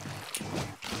 alright.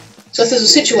 So if there's a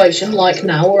situation like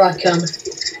now where I can...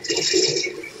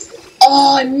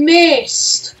 Oh, I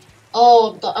missed!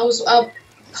 Oh,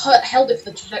 I held it for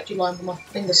the trajectory line, but my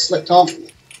finger slipped off.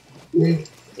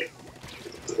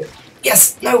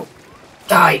 Yes! No!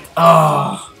 Die!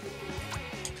 Oh!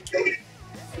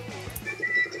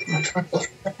 I tried to push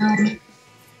it down.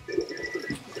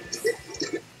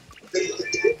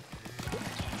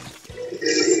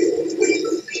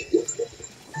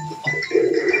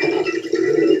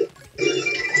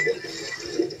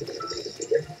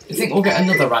 Do you think we'll get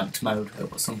another ranked mode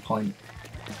at some point?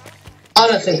 I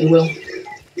don't think we will.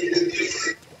 Do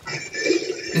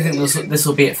you think this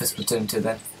will be it for Splatoon 2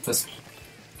 then? For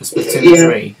Splatoon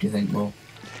 3, do you think we'll...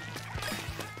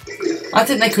 I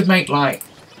think they could make, like,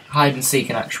 hide and seek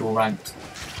an actual ranked.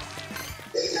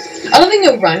 I don't think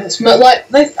they're ranked, but like,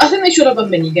 I think they should have a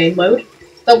mini-game mode.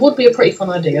 That would be a pretty fun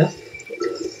idea.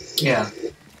 Yeah.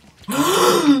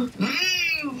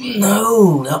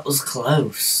 No, that was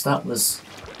close. That was...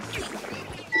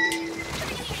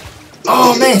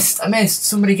 Oh, I missed! I missed!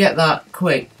 Somebody get that,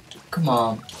 quick. Come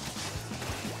on.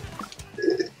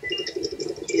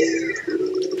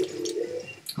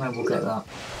 I will get that.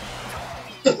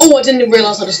 Oh, I didn't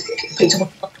realise I just picked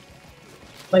up a...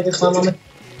 Maybe a climb on me.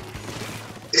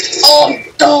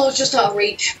 Oh, it's just out of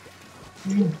reach.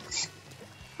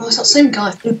 Oh, it's that same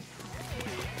guy.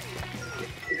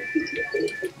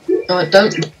 Alright,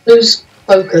 don't lose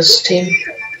focus, team.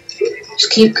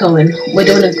 Just keep going. We're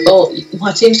doing a... Oh,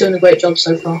 my team's doing a great job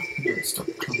so far. Don't stop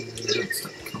coming, don't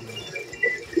stop coming.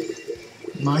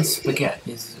 My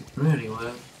spaghetti is really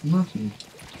worth nothing.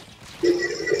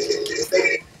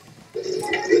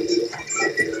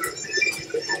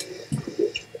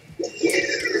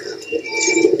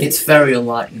 It's very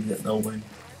unlikely that they'll win.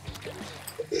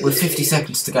 With 50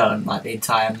 seconds to go and like the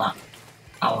entire map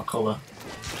our colour.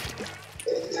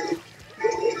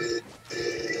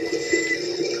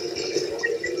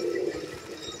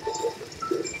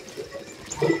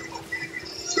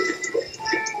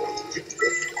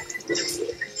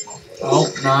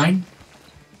 Oh, 9.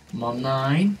 Come on,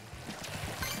 9.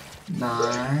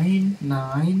 9,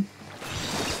 9.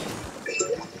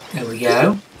 There we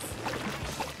go.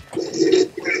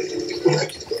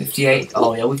 58.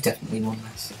 Oh yeah, we've definitely won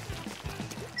this.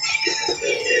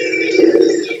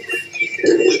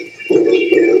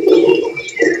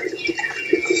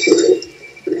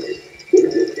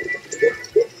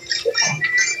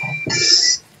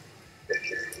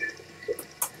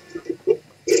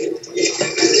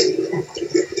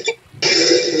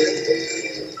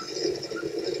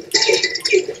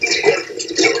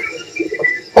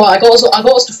 Alright, I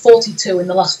got us to 42 in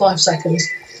the last 5 seconds.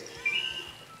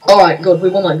 Alright, good, we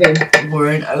won that game.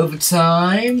 We're in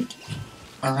overtime.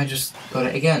 And I just got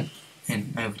it again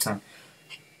in overtime.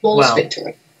 Flawless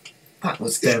victory. That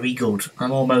was very good.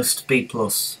 I'm almost B+.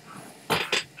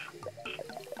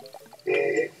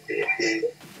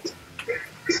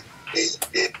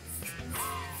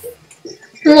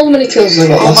 How many kills have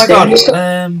I got? Oh my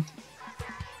god.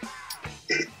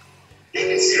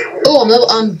 Oh,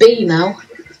 I'm B now.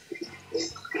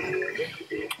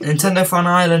 Nintendo Fan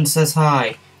Island says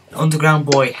hi. Underground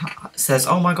Boy says,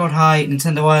 "Oh my god, hi,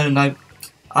 Nintendo Island.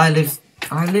 I live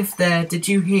there. Did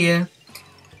you hear?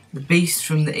 The beast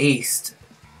from the east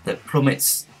that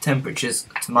plummets temperatures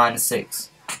to -6.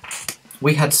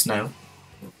 We had snow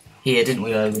here, didn't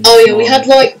we, Logan? Oh yeah, we had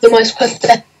like the most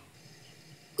pathetic.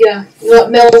 Yeah, like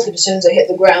melted as soon as it hit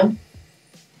the ground.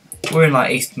 We're in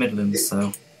like East Midlands,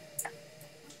 so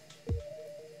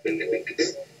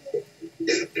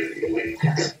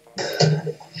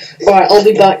Alright, I'll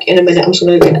be back in a minute. I'm just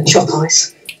going to get chalk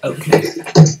ice. Okay.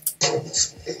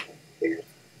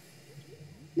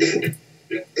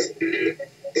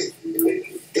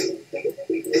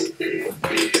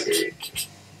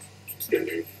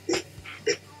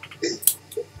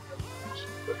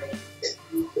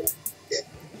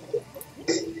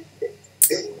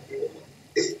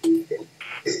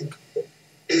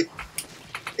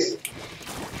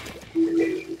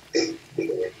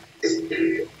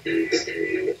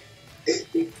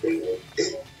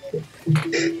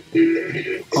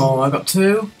 Oh, I got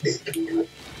 2.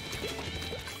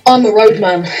 I'm a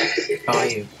roadman. Are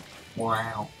you?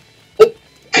 Wow.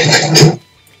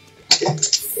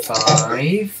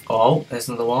 5. Oh, there's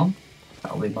another one.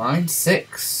 That'll be mine.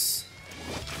 6.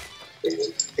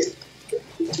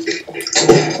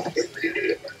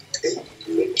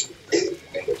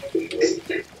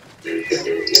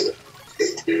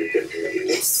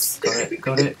 Yes, got it,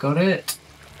 got it, got it.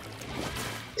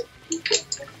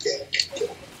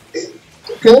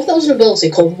 Now, if there was an ability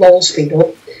called roll speed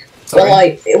up, Sorry. where,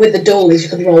 like, with the dollies you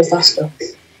can roll faster.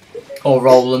 Or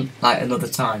roll them like another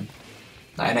time.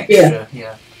 Like an extra,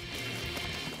 yeah.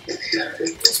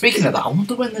 Speaking of that, I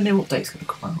wonder when the new update's going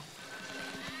to come out.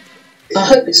 I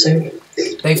hope it's soon.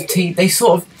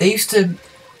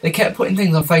 They kept putting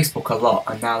things on Facebook a lot,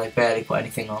 and now they barely put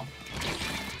anything on.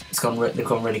 They've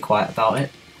gone really quiet about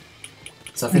it.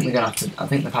 So I think they're gonna have to. I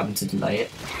think they're having to delay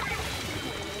it.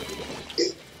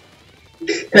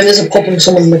 And there's a problem with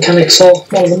some of the mechanics, so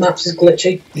one of the maps is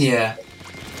glitchy. Yeah.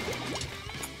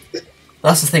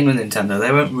 That's the thing with Nintendo.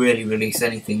 They won't really release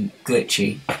anything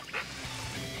glitchy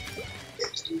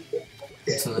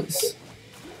until it's.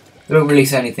 They won't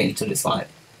release anything until it's like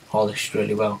polished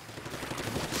really well.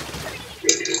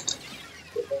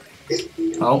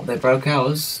 Oh, they broke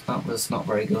ours. That was not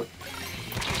very good.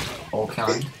 Or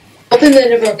kind. I think they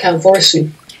never account for it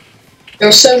soon. There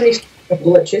are so many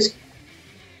glitches.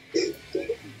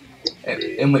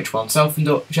 In which one?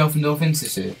 Shelfendorf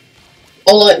Institute?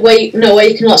 Or like, where you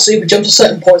can like super jump to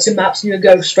certain points in maps and you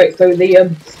go straight through the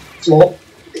floor.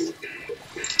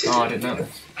 Oh, I didn't know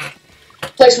this.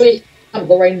 Place where you have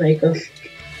the Rainmaker.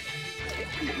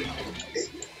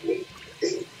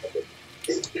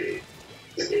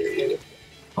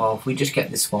 Oh, if we just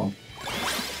get this one.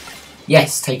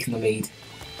 Yes, taking the lead.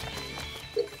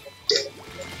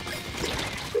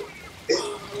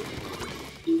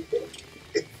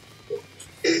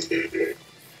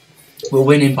 We're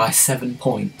winning by 7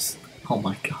 points. Oh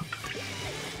my god.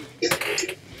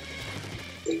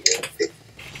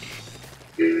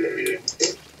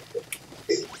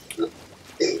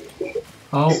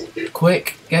 Oh,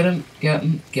 quick, get him, get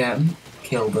him, get him,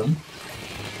 kill them.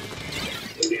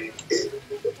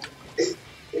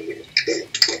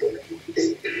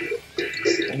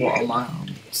 What am I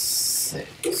on?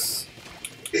 6.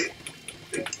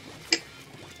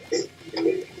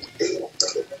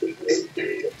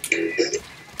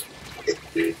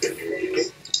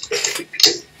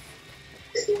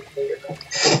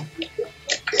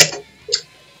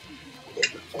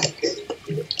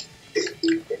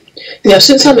 Yeah,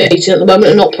 since I'm 18 at the moment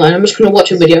and not playing, I'm just going to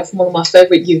watch a video from one of my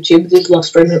favourite YouTubers who's live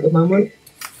streaming at the moment.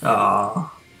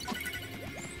 Ah.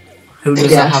 Who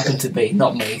does that happen to be?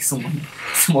 Not me, someone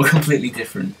completely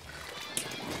different.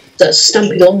 That's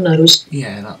Stampy Longnose.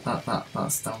 Yeah,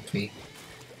 that's Stampy.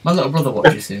 My little brother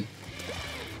watches him.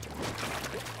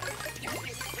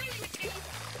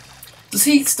 Does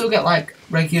he still get like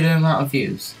regular amount of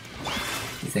views?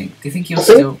 Do you think? Do you think he'll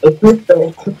still?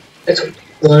 It's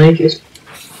ages.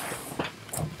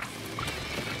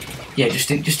 Yeah,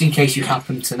 just in case you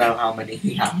happen to know how many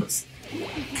he has.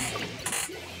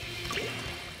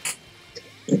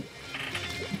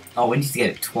 Oh, we need to get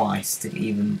it twice to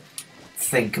even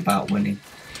think about winning.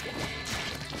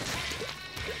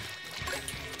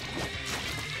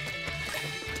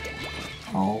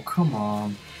 Oh, come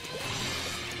on.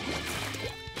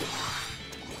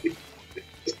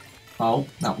 Oh,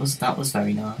 that was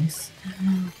very nice.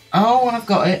 Oh, I've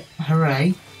got it.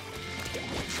 Hooray.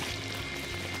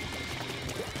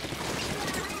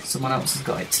 Someone else has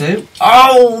got it too.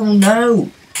 Oh, no!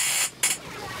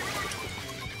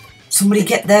 Somebody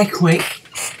get there quick.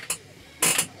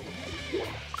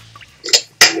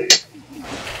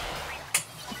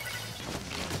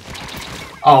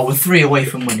 Oh, we're 3 away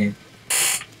from winning.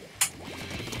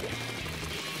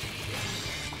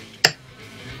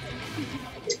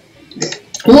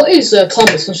 What is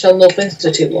Columbus and Shelldorf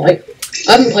Institute like?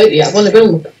 I haven't played it yet. I've only been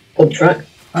on the pub track.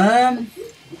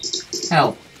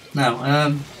 Hell, no.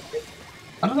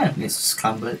 I don't know. It's just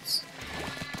Clamblitz.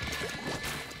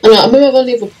 I know, I remember I've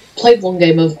only ever played one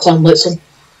game of Clan Blitz on.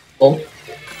 Oh.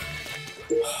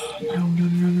 No.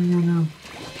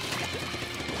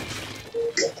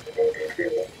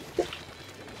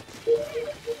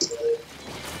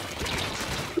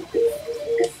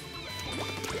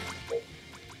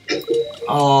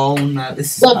 Oh no,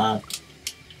 this is bad.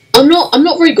 I'm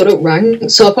not very good at rank,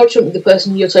 so I probably shouldn't be the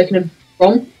person you're taking it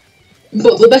from.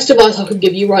 But the best advice I could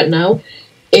give you right now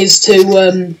is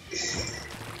to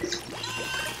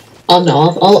oh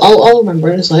no, I'll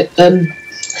remember in a sec. Oh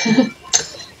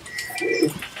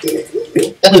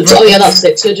yeah, that's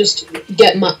it. So just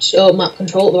get map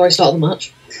control at the very start of the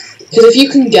match. Because if you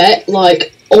can get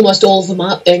like almost all of the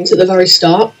map things at the very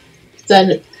start,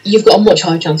 then you've got a much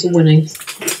higher chance of winning.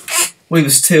 We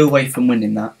was 2 away from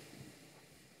winning that.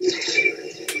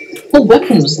 What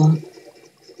weapon was that?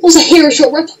 It was a hero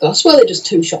shot replica. I swear they just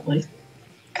 2-shot me.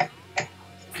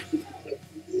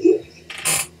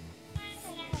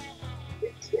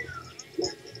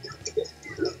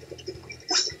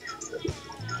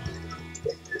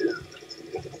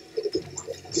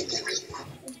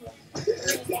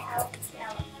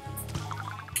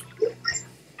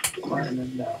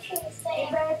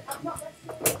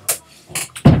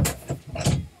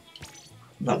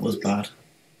 That was bad.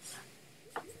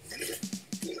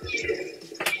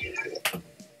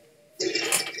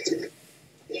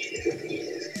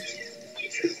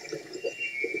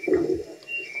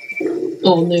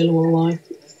 Oh, nearly one alive.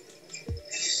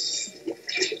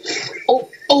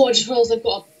 Oh, I just realised I've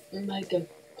got a mega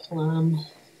clam.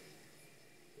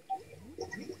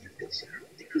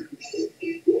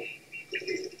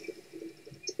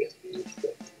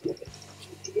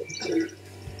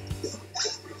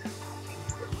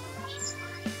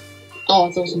 Oh,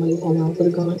 I thought it was a mega clam now, I could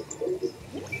have got it.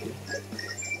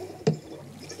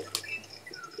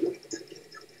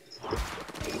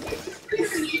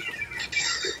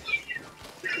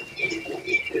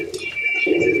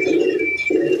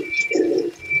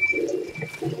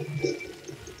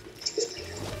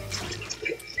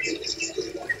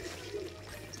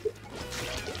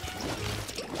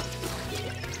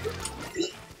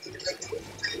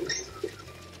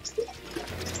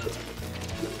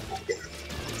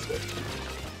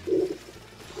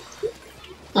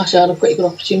 Actually, I had a pretty good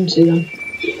opportunity then.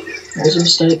 That was a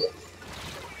mistake.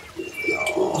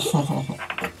 Oh,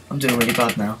 I'm doing really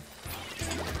bad now.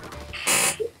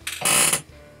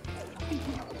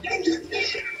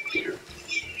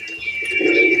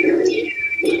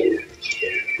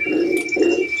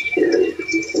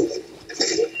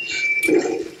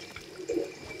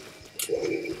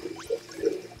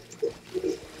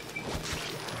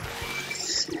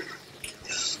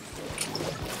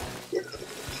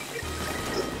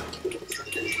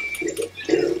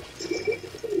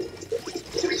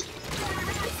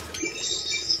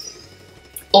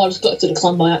 Oh, I just got to the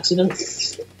clan by accident.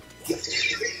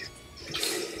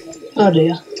 Oh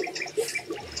dear.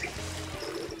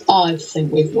 I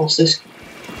think we've lost this.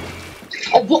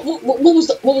 Oh, what was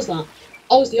that? What was that?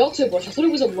 Oh, it was the Octobrush. I thought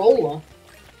it was a roller.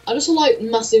 I just saw like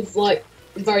massive, like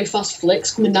very fast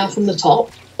flicks coming down from the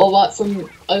top, or like from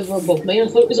over above me. And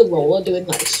I thought it was a roller doing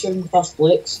like extreme fast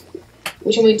flicks.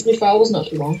 Which I mean, to be fair, I wasn't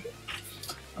actually wrong.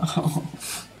 Oh,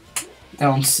 they're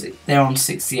on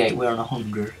 68. We're on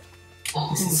 100. Oh.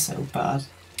 This is so bad.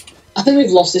 I think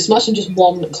we've lost this match in just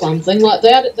one clan thing. Like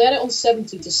they had it on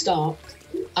 70 to start,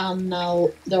 and now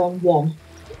they're on 1.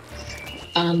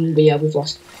 And yeah, we've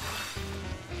lost.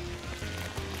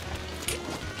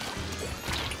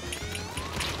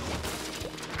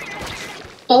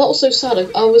 Oh, that was so sad.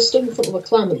 I was stood in front of a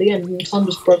clan at the end, and the clan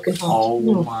just broke in half. Oh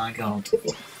my god.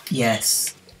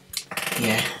 Yes.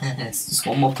 Yes. Just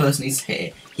one more person needs to hit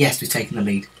it. Yes, we've taken the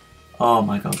lead. Oh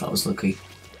my god, that was lucky.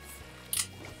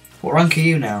 What rank are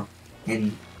you now?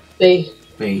 In B.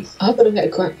 B. I hope I don't get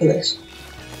a crack for this.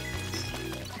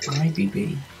 Maybe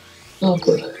B. Oh,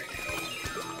 good.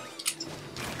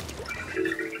 Do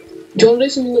you want to do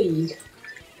some league?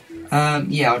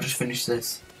 Yeah, I'll just finish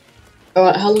this.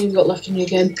 Alright, how long have you got left in your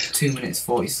game? 2 minutes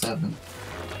 47.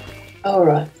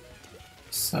 Alright.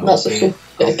 So that's a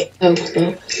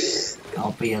full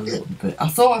I'll be a little bit. I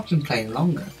thought I've been playing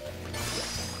longer,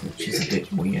 which is a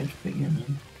bit weird, but you know.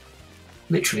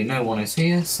 Literally no one is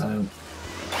here, so.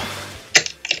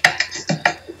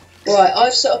 Right,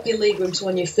 I've set up your league room so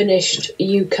when you're finished,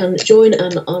 you can join,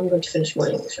 and I'm going to finish my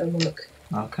English homework.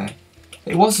 Okay.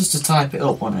 It wants us to type it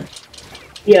up on it.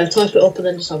 Yeah, type it up and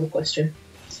then just have a question.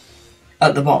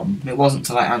 At the bottom. It wasn't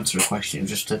to like answer a question, it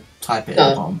was just to type it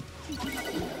at the bottom.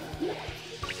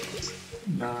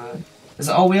 No. Is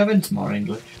that all we have in tomorrow,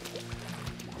 English?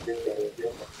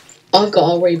 I've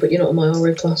got RE, but you're not in my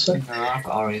RE class, so. No, I've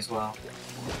got RE as well.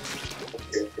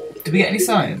 Did we get any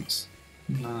science?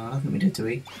 No, I don't think we did, do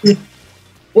we?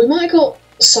 We might have got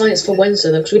science for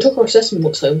Wednesday though, because we took our assessment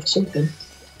books home for something.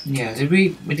 Yeah, did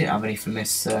we? We didn't have any from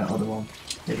this other one,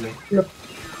 did we? No.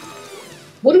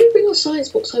 What did we bring our science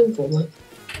books home for, though?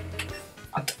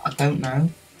 I don't know.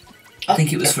 I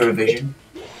think it was for revision.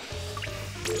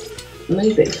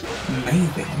 Maybe.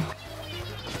 Maybe.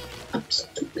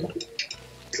 Absolutely.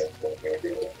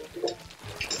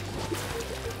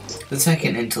 They're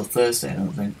taking it until Thursday, I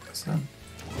don't think, so...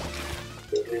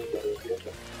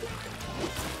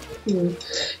 Trying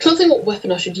to think what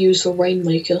weapon I should use for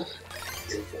Rainmaker.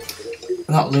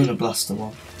 That Lunar Blaster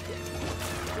one.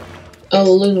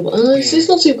 Oh, Lunar Blaster. It's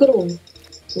not too good on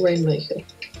Rainmaker.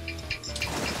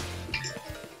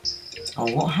 Oh,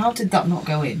 what? How did that not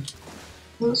go in?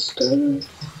 Blaster.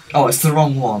 Oh, it's the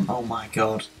wrong one. Oh my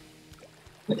god.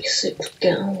 26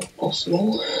 gal,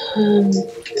 possible.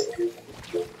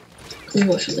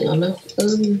 What should I know?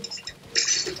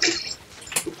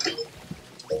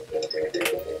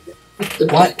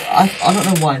 Why? I don't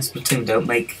know why in Splatoon don't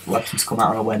make weapons come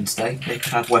out on a Wednesday. They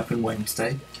could have Weapon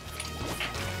Wednesday.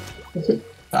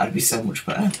 That'd be so much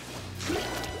better.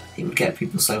 It would get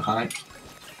people so hyped.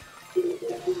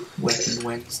 Weapon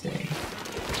Wednesday.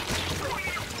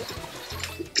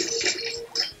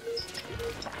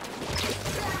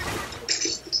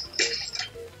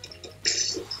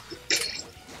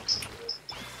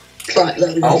 Right,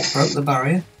 there we go. Oh, broke the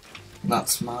barrier.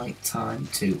 That's my time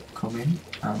to come in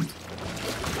and...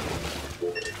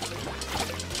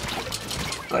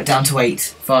 Got it down to 8.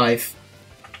 5.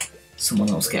 Someone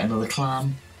else get another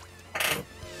clam.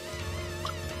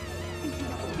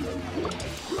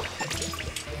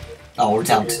 Oh, we're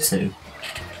down to 2.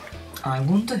 I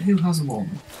wonder who has won.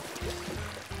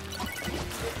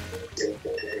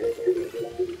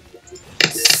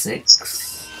 6.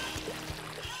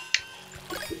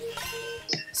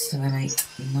 7, 8,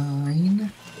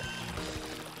 9.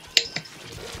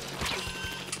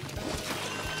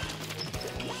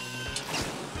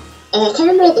 Oh, I can't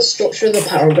remember what the structure of the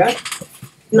paragraph.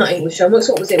 Not English homeworks,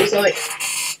 what was it? It was like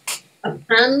a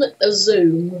pan, a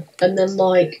zoom, and then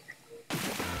like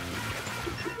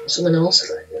something else.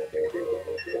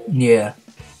 Yeah.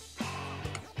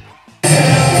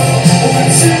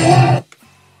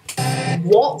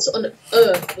 What on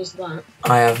earth was that?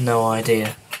 I have no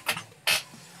idea.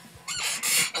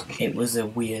 It was a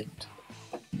weird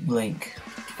link.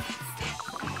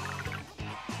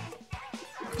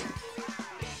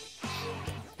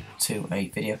 To a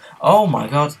video. Oh my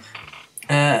god.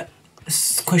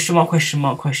 Question mark, question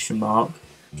mark, question mark.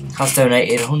 Has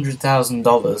donated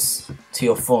 $100,000 to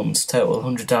your funds. Total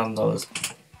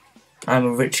 $100,000. I'm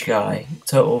a rich guy.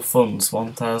 Total funds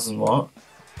 1,000 what?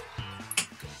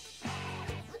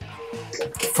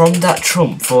 From that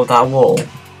Trump for that wall.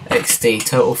 XD,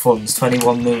 total funds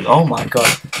 21 million. Oh my god.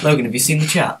 Logan, have you seen the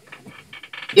chat?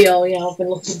 Yeah, I've been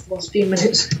looking for the last few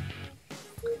minutes.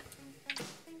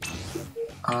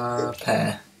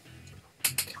 Pair.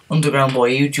 Underground Boy, are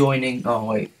you joining? Oh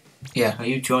wait. Yeah, are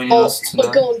you joining us tonight?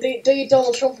 Oh, go on, do your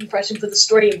Donald Trump impression for the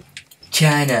stream.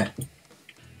 China.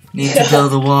 Need to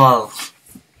build a wall.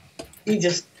 You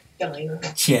just... China.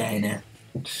 China.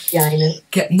 China.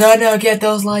 Get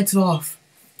those lights off.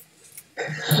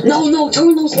 No,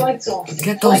 turn those lights off.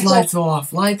 Get those lights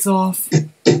off. Lights off.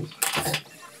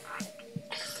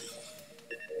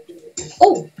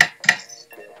 Oh!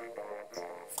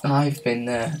 I've been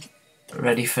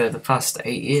ready for the past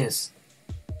 8 years.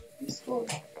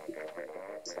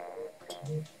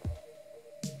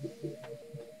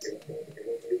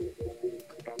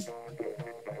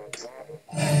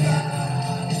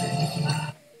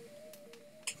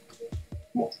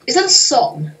 Is that a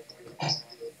song?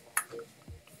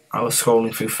 I was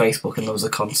scrolling through Facebook and there was a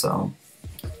concert on.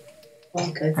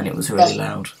 Okay. And it was really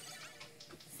loud.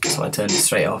 So I turned it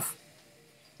straight off.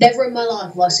 Never in my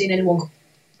life have I seen anyone...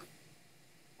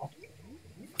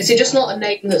 Is it just not a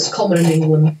name that's common in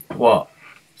England? What?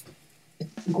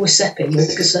 Giuseppe.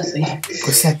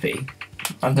 Giuseppe?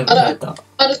 I've never heard that.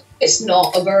 It's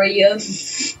not a very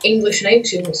English name,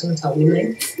 so it's an Italian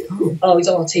name. Oh, he's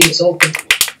on our team, it's awkward.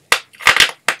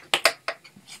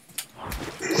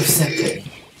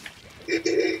 Giuseppe.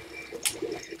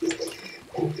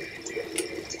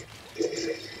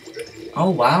 Oh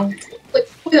wow. Wait,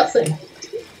 look at that thing.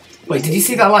 Wait, did you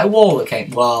see that like wall that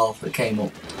came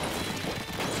up?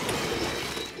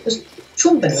 There's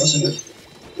Trump there or something.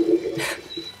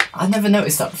 I've never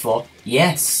noticed that before.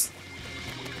 Yes.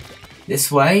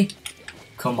 This way.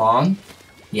 Come on.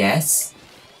 Yes.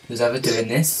 Who's ever doing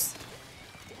this?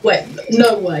 Wait,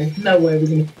 no way we're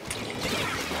gonna...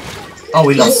 Oh,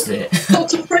 we lost it.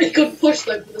 That's a pretty good push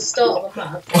though for the start of the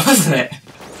map. Wasn't it?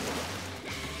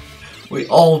 We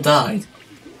all died.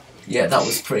 Yeah, that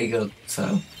was pretty good,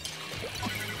 so...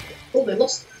 Oh, they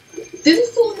lost. Did it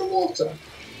fall in the water?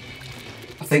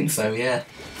 I think so, yeah.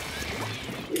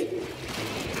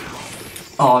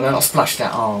 Oh, no, not splashed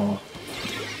out. Oh.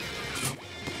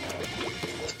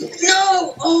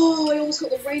 No! Oh, I almost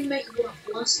got the Rainmaker with that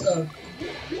blaster.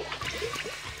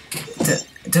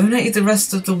 Donated the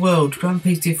rest of the world. Grand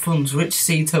PT funds. Rich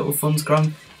C total funds.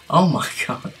 Grand... Oh my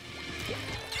god.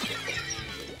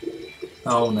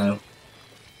 Oh no.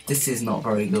 This is not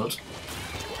very good.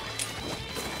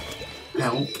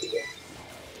 Help.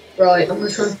 Right, I'm gonna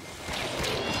try and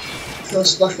throw a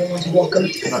splash bomb to block them.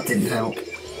 That didn't help.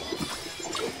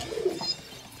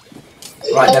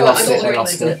 Right, they lost it, they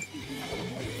lost it.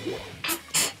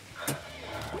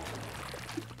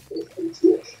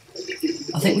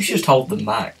 I think we should just hold them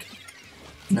back.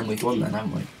 And then we've won then,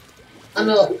 haven't we? I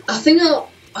know. I think I'm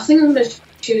gonna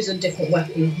choose a different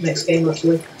weapon next game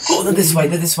actually. Oh, they're this way,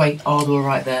 they're this way. Oh, they were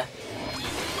right there.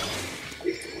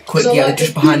 Quick, So, yeah, like, they're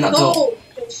just behind that door.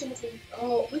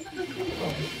 Oh, where's that come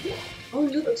from? Oh,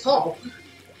 you're at the top.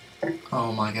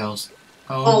 Oh my god.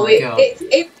 Oh, my god.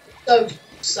 it's so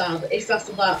sad if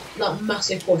after that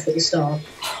massive push at the start.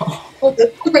 Oh,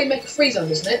 the Rainmaker free zone,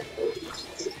 isn't it?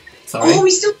 Sorry. Oh,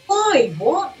 he's still alive.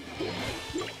 What?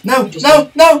 No,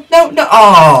 no, no, no, no.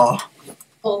 Oh.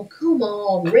 Oh, come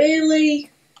on, really?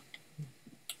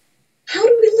 How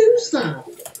did we lose that?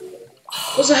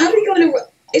 Also, how do we go in a...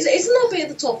 Isn't that bit at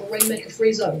the top a Rainmaker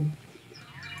free zone?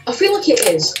 I feel like it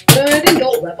is. No, I didn't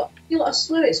go up there, but I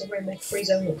swear it's a Rainmaker free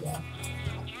zone up there.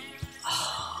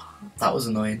 That was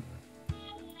annoying.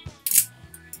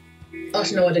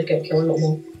 Actually, no, I did get killed a lot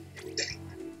more.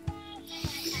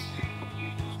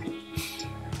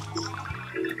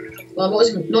 Well,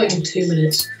 not even 2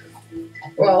 minutes.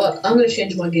 Well, I'm going to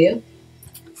change my gear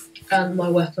and my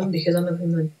weapon because I don't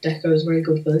think the deco is very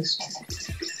good for this.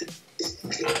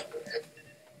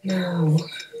 Now,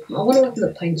 I want a weapon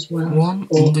that paints well. One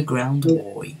underground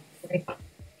boy.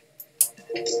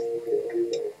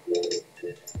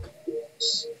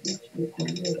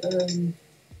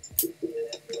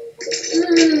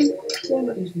 Why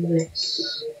not using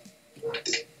this?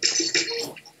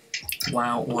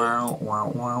 Wow, wow, wow,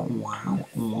 wow, wow,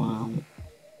 wow.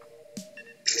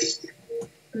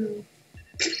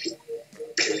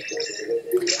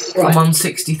 Right. I'm on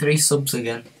 63 subs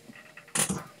again.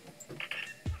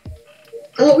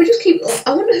 Oh, we just keep...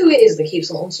 I wonder who it is that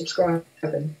keeps on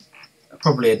unsubscribing.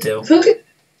 Probably a deal. I feel like it...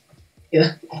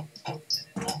 Yeah.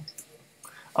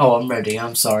 Oh, I'm ready,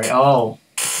 I'm sorry. Oh.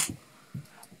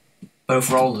 Both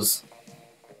rollers.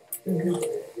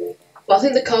 But I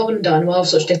think the Carbon and Dynamo have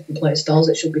such different play styles,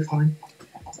 it should be fine.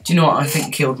 Do you know what I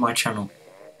think killed my channel?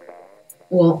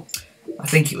 What? I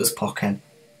think it was pac-man.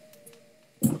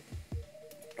 I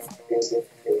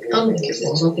don't think it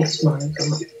was. I think it's Mario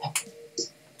Kart.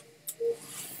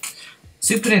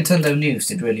 Super Nintendo News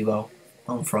did really well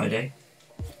on Friday.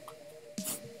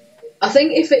 I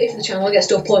think if the channel gets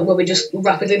to a point where we're just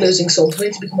rapidly losing subs, we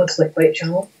need to become a clickbait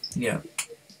channel. Yeah.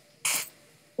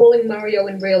 Calling Mario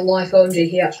in real life, OMG,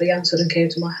 he actually answered and came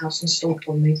to my house and stomped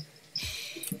on me.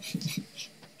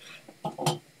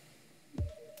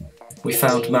 We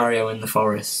found Mario in the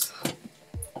forest.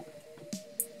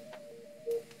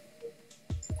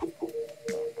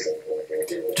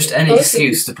 Just any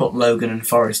excuse to put Logan and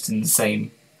Forest in the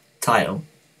same title.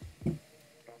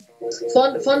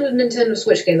 Find a Nintendo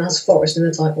Switch game that has Forest in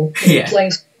the title. Yeah.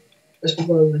 Playing with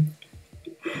Logan.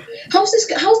 How's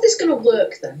this gonna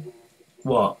work then?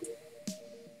 What?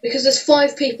 Because there's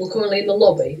 5 people currently in the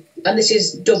lobby, and this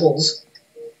is doubles.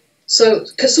 So,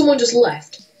 because someone just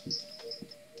left.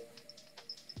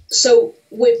 So,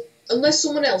 unless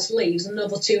someone else leaves,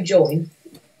 another 2 join.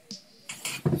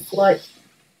 Like...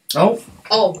 Oh.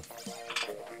 Oh.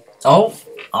 Oh.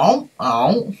 Oh.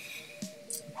 Oh.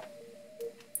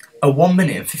 A 1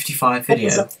 minute and 55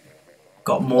 video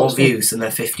got more views than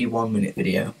their 51-minute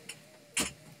video.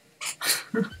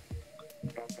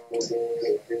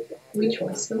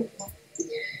 Rechoice them.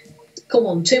 Come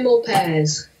on, 2 more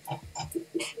pairs.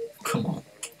 Come on.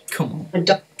 Come on.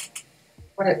 And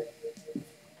right.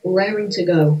 Raring to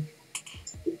go.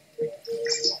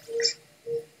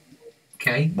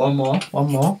 Okay, one more.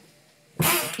 One more.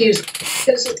 Because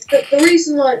the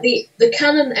reason, like, the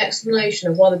canon explanation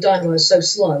of why the dynamo is so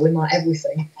slow in, like,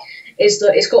 everything is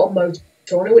that it's got a motor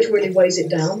on it which really weighs it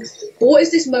down. But what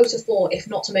is this motor for if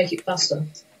not to make it faster?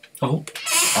 Oh,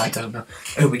 I don't know.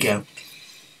 Here we go.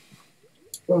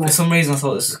 Right. For some reason I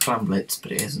thought this was Clan Blitz,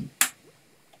 but it isn't.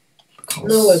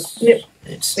 No,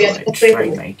 It started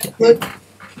Rainmaker.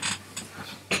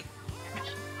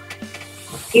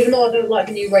 Even though I don't like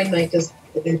the new Rainmakers.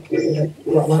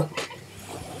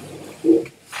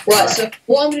 Right, so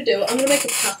what I'm going to do, I'm going to make a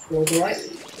path for you, right?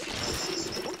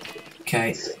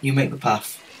 Okay, you make the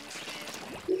path.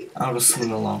 I'll just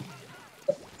swim along.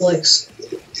 Flicks.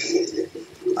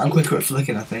 I'm quicker at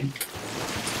flicking, I think.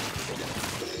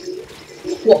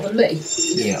 What, than me?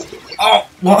 Yeah. Oh,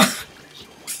 what?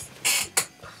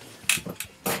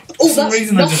 Oh, For some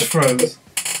reason I just froze.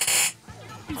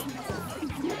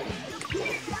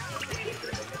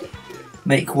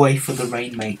 Make way for the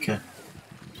Rainmaker.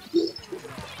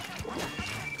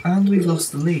 And we've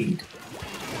lost the lead.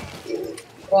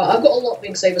 Right, I've got a lot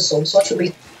being Saber Sword, so I should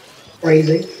be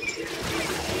crazy.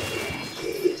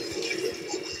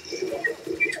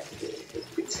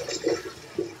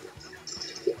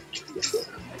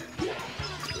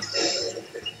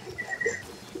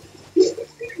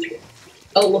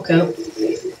 Oh, look out.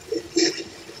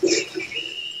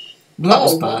 Well, that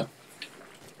was bad.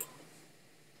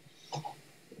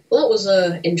 Well, that was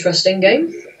an interesting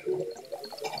game.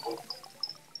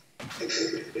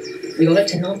 We got it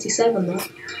to 97 though.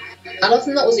 I don't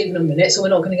think that was even a minute, so we're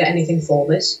not going to get anything for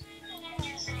this.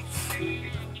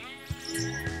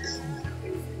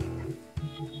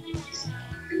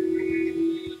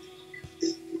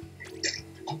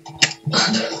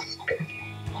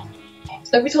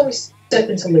 Every time we step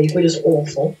into League, we're just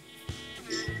awful.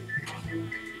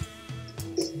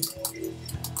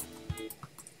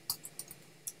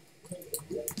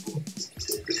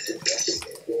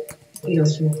 He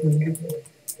knows nothing.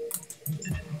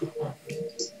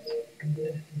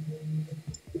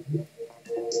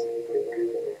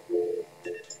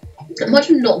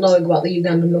 Imagine not knowing about the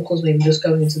Ugandan Knuckles meme and just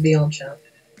going into VR chat.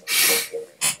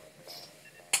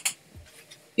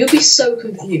 You'd be so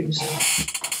confused.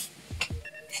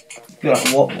 You're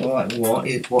like,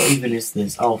 what even is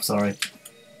this? Oh, sorry.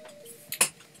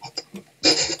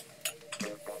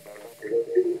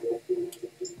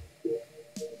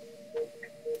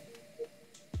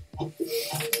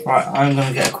 Right, I'm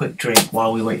gonna get a quick drink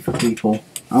while we wait for people.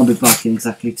 I'll be back in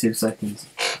exactly 2 seconds.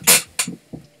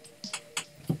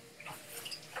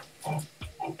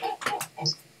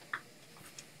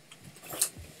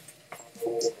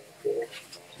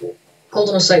 Hold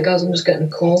on a sec, guys. I'm just getting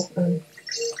a call.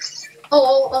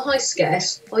 Oh, hi,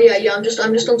 Scarce. Oh yeah, I'm just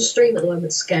on stream at the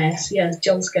moment. Scarce, yeah,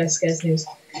 John Scarce, Scarce News.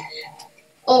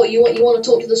 Oh, you want to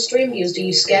talk to the stream viewers? Do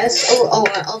you, Scarce? Oh, all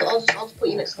right. I'll just put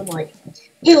you next to the mic.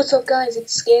 Hey, what's up, guys?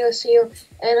 It's Scarce here,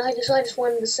 and I just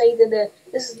wanted to say that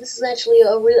this is actually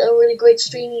a really great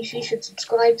stream. You should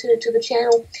subscribe to the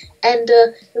channel, and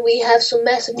we have some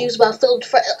massive news about Phil.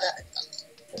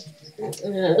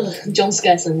 John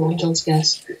Scarce, everyone. John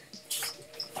Scarce.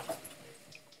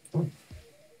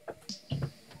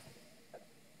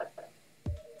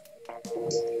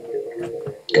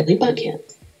 Got me back yet?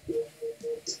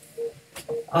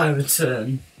 I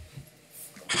return.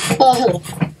 Oh, hello.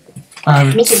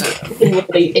 Nothing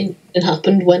really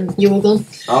happened when you were gone.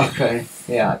 Okay.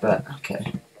 Yeah, I bet.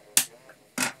 Okay.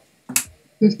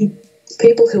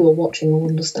 People who are watching will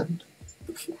understand.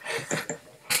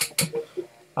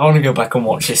 I want to go back and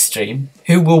watch this stream.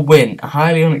 Who will win? A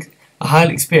highly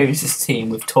experienced team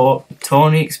with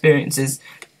tourney experiences.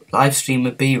 Live stream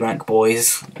with B rank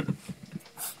boys.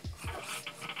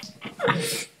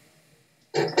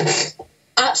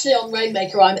 Actually, on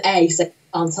Rainmaker, I'm A, so I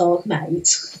can't talk, mate.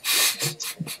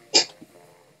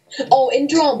 Oh, in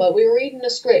drama, we were reading a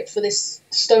script for this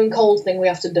Stone Cold thing we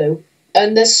have to do,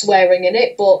 and there's swearing in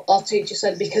it, but our teacher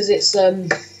said because it's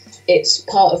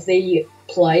part of the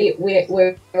play,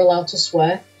 we're allowed to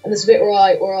swear. And there's a bit where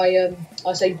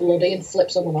I say bloody and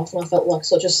flip someone off, and I felt like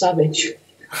such a savage.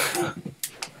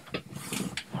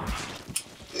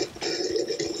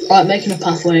 Right, making a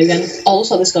pathway again. Oh,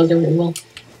 looks like this guy's doing it well.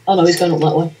 Oh no, he's going up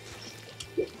that way.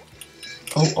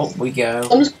 Oh, up we go.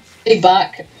 I'm just going to be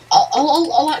back.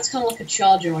 I'll act kind of like a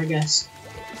charger, I guess.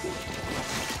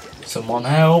 Someone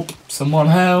help! Someone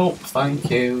help! Thank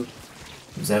you.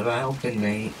 Who's ever helping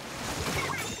me?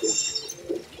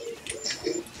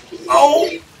 Oh!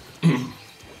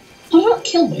 How did that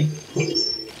kill me?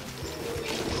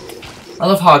 I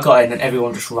love how I got in and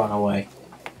everyone just ran away.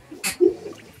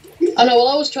 I know, well,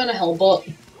 I was trying to help, but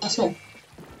that's not...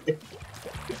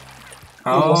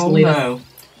 Oh no.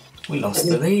 We lost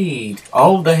the lead.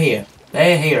 Oh, they're here.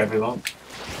 They're here, everyone.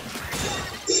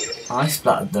 I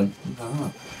splattered them.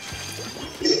 Oh.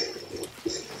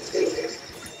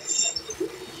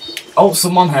 Oh,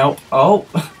 someone help. Oh.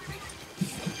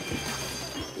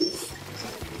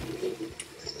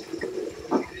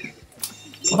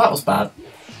 Well, that was bad.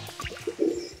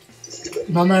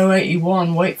 Mono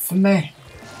 81, wait for me.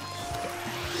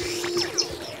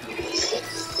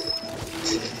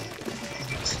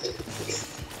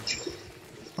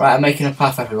 Right, I'm making a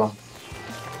path, everyone.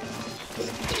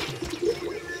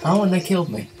 Oh, and they killed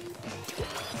me.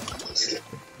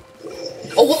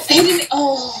 Oh, what? Hitting me?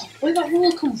 Oh, where'd that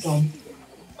roll come from?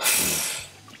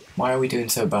 Why are we doing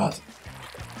so bad?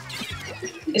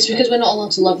 It's because we're not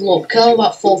allowed to level up. Because I'm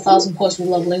about 4,000 points for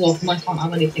leveling up and I can't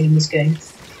have anything in this game.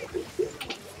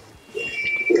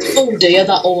 Oh dear,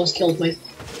 that almost killed me.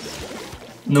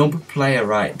 Noob player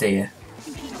right there.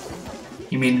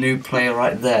 You mean noob player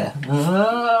right there?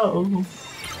 Oh.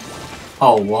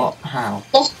 Oh, what? How?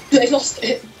 They lost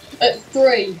it at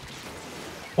 3.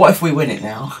 What if we win it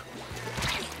now?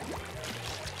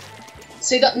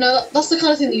 See, that's the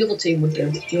kind of thing the other team would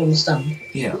do, do you understand?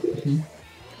 Yeah.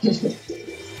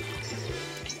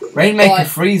 Rainmaker Right.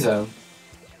 free zone.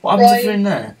 What happens if Right. you're in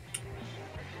there?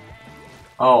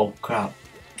 Oh, crap.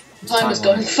 There's Time is on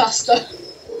going it. faster.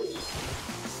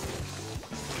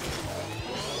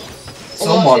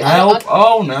 Someone help!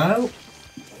 Oh no!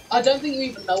 I don't think you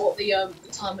even know what the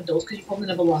timer does, because you probably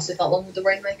never lasted that long with the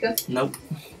Rainmaker. Nope.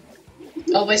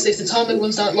 Oh, basically, if the timer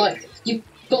runs down, like, you've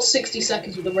got 60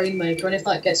 seconds with the Rainmaker, and if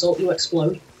that gets up, you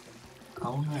explode.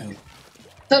 Oh no.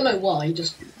 Don't know why, you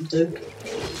just do.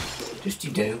 Just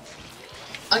you do.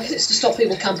 I guess it's to stop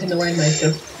people camping the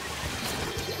Rainmaker.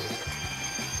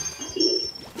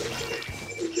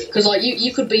 Because, like,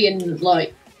 you could be in,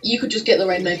 like, you could just get the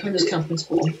Rainmaker and just camp and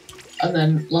spawn. And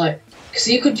then, like, because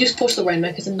you could just push the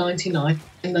Rainmaker to 99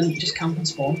 and then just camp and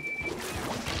spawn.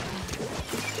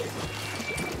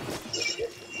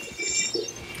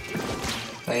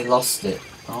 They lost it.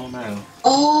 Oh no.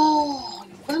 Oh,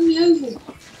 you ran me over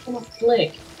on a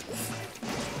flick.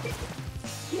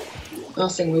 I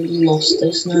think we've lost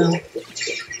this now.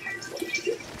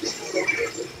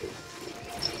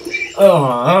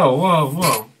 Oh, whoa,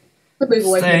 whoa. Move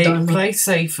away from the diamond. Play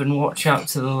safe and watch out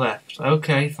to the left.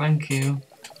 Okay, thank you.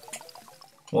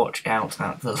 Watch out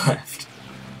at the left.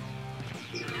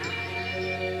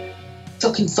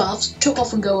 Fucking favs, chuck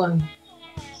off and go home.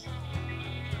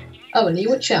 Oh, and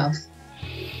you with Chav?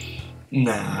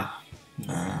 Nah.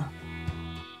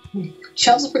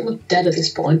 Chav's are pretty much dead at this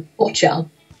point. Or Chav.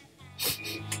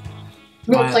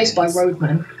 Replaced by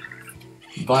Roadman.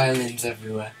 Violins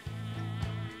everywhere.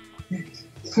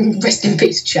 Rest in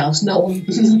peace, Chavs. No one.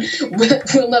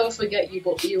 We'll never forget you,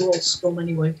 but you're all scum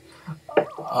anyway.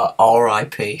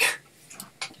 R.I.P.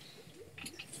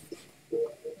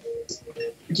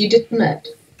 You did net.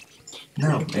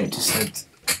 No, it just said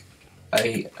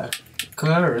a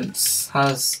occurrence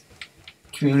has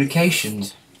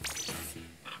communications.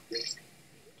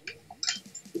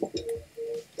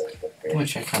 I'm gonna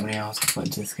check how many hours I put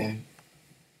into this game.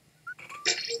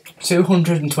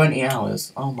 220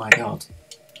 hours. Oh my god.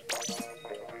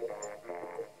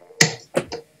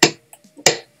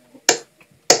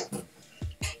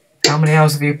 How many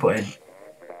hours have you put in?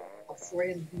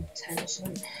 310 or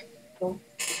something.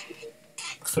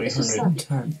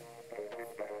 310.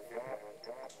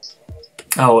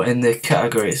 Oh, in the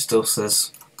category it still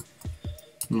says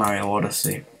Mario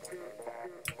Odyssey.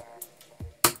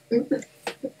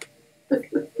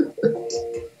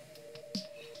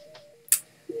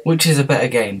 Which is a better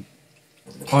game?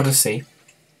 Odyssey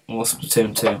or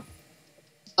Splatoon 2?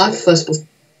 I first was.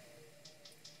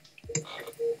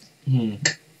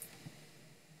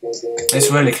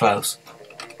 It's really close.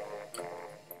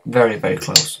 Very, very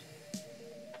close.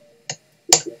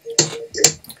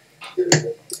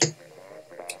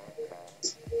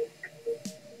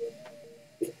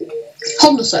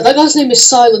 Hold on a sec, that guy's name is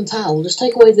Silent Owl. Just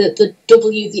take away the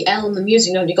W, the L, and the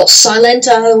music note, and you got Silent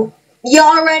Owl. You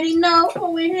already know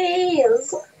who it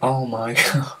is. Oh my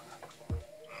god.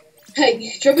 Hey, do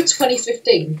you remember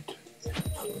 2015?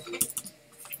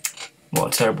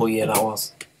 What a terrible year that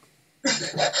was.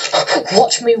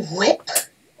 Watch me whip.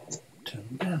 Turn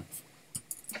it down.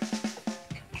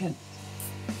 Again.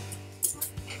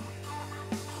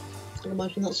 I can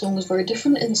imagine that song was very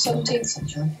different in the 17th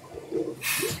century.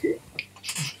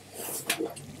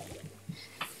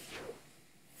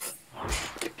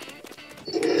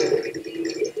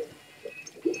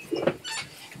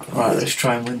 Right, let's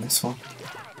try and win this one.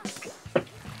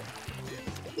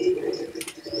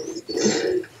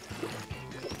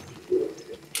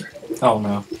 Oh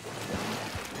no.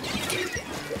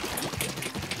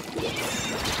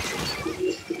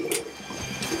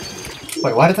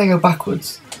 Wait, why did they go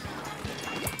backwards?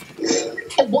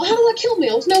 Oh, what? How did that kill me?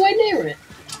 I was nowhere near it.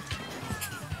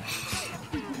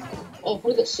 Oh, I've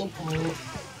probably got some power up.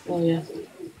 Oh yeah.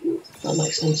 That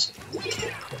makes sense.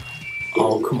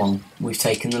 Oh, come on. We've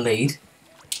taken the lead.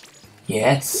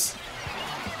 Yes.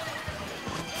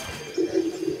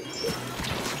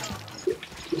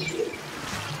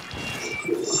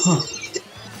 Huh.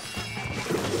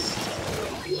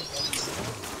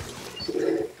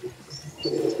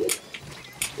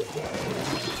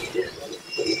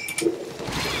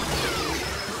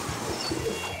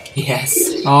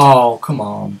 Yes. Oh, come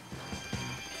on.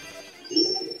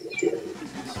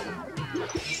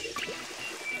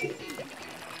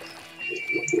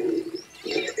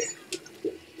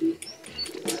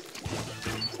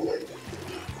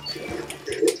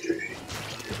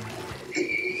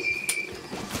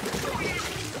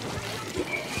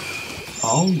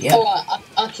 Oh, yeah. Oh,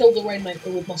 I killed the Rainmaker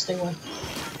with my Stingray.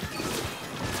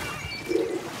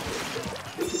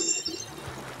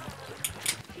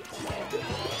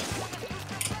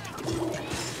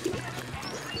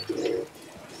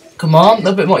 Come on, a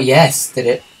little bit more. Yes, did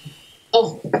it.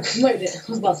 Oh, made it. I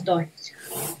was about to die.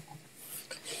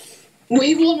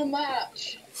 We won a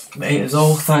match! It was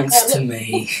all thanks to Look,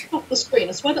 me. look off the screen.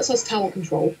 I swear that says tower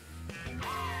control.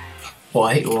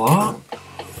 Wait, what?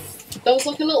 There was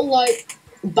like a little like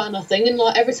banner thing, and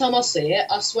like every time I see it,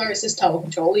 I swear it says tower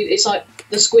control. It's like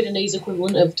the Squid and E's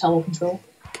equivalent of tower control.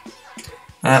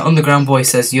 Underground Boy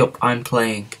says, "Yup, I'm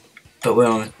playing," but we're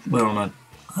on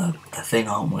a thing,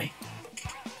 aren't we?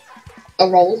 A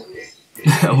roll.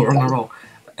 We're on a roll.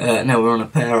 No, we're on a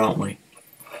pair, aren't we?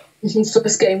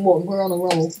 First game won. We're on a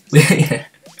roll. Yeah.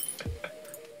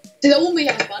 See, that wouldn't be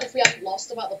as bad if we hadn't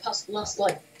lost about the last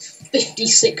like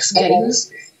 56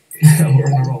 games. We're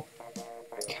on a roll.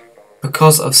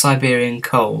 Because of Siberian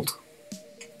cold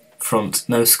front,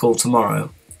 no school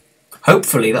tomorrow.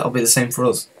 Hopefully that'll be the same for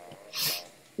us.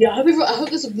 Yeah, I hope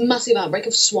there's a massive outbreak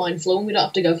of swine flu and we don't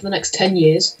have to go for the next 10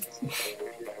 years.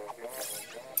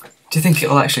 Do you think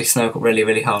it'll actually snow really,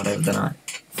 really hard over the night?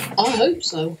 I hope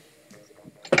so.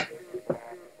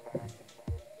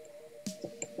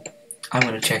 I'm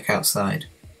going to check outside.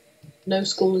 No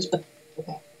school is better.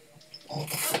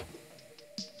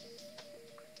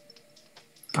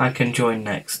 I can join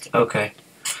next. Okay.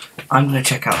 I'm going to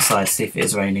check outside, see if it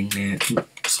is raining near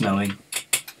snowing.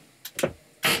 Near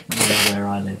where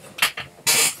I live.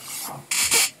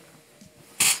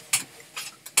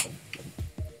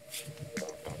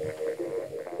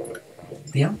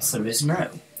 The answer is no.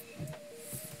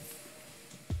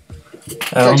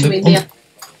 Don't you mean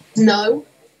no?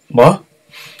 What?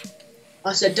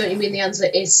 I said, don't you mean the answer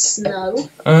is snow?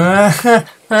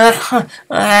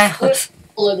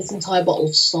 Follow this entire bottle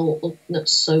of salt, no,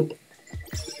 soap.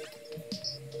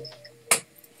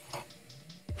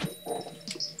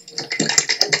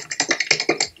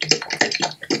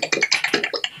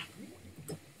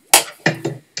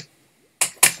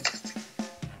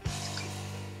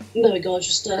 There we go,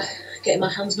 just getting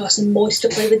my hands nice and moist to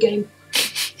play the game.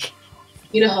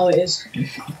 You know how it is.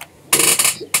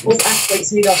 With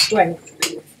athletes need our strength.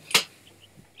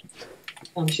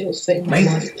 I'm sure it's fitting my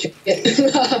life jacket.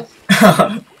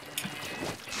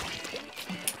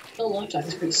 Her life jacket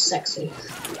is pretty sexy.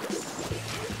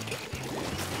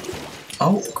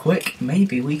 Oh, quick,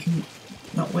 maybe we can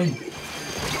not win.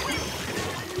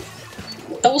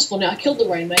 That was funny, I killed the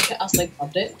Rainmaker as they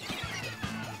grabbed it.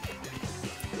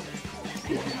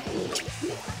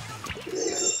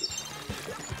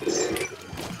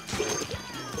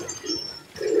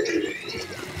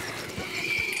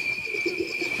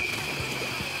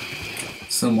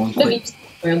 Someone quick.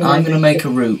 I'm going to make a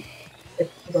route.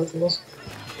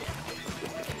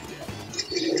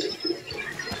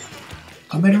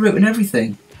 I made a route and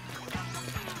everything.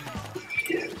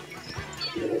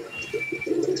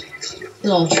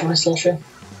 Oh, try slasher.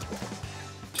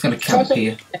 It's going to camp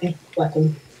here.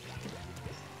 Weapon.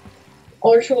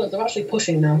 Oh, sure, they're actually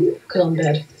pushing now, because I'm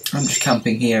dead. I'm just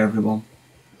camping here, everyone.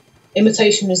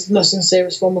 Imitation is the most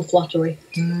sincerest form of flattery.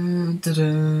 Have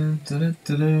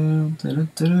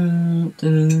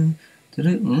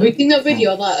Have you seen that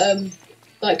video of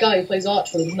that guy who plays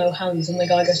archery with no hands and the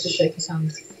guy goes to shake his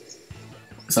hand?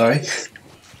 Sorry?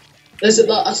 I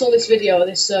saw this video of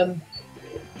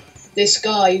this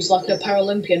guy who's like a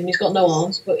Paralympian and he's got no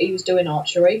arms, but he was doing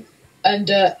archery.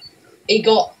 And he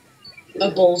got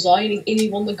a bullseye and he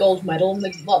won the gold medal, and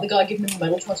the guy giving him the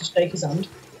medal tried to shake his hand.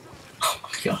 Oh my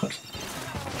god.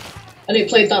 And it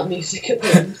played that music at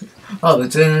the end. Oh, the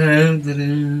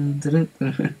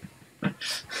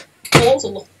That was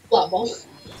a flat bomb.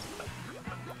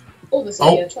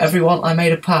 Oh, everyone, I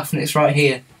made a path and it's right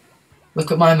here.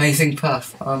 Look at my amazing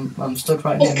path. I'm stood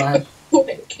right near man.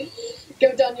 Quick,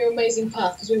 go down your amazing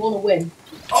path because we want to win.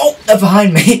 Oh, they're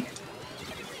behind me.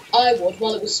 I would,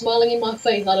 while it was smiling in my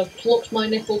face, I'd have plucked my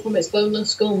nipple from its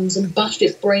boneless gums and bashed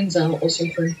its brains out or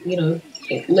something, you know.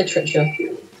 literature.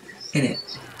 In it.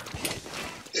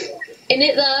 In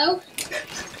it though.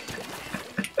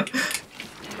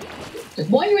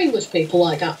 Why are English people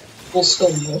like that? Or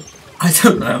scum, though? I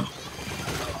don't know.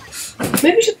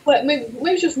 Maybe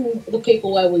it's just from the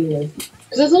people where we live.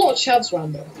 Because there's a lot of chavs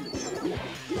around there.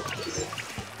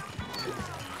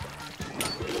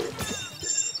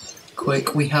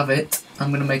 Quick, we have it. I'm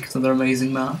going to make another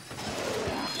amazing map.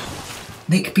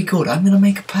 Nick, be good. I'm going to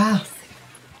make a path.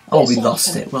 Oh, we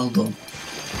lost it. Well done.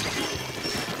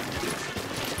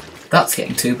 That's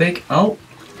getting too big. Oh.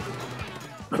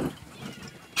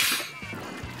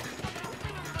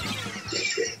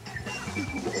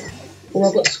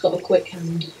 Robert's got a quick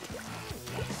hand.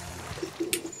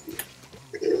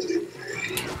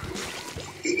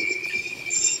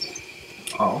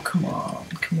 Oh, come on,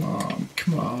 come on,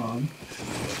 come on.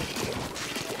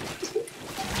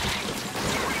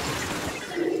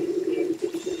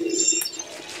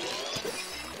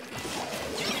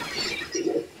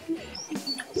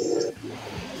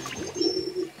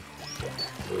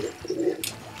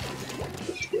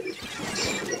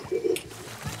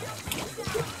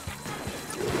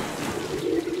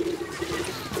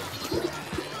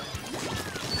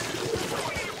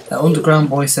 Underground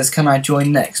Boy says, can I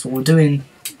join next? Well, we're doing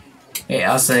it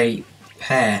as a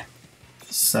pair,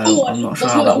 so I'm not sure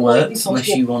how that works, unless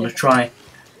you want to try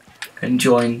and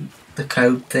join the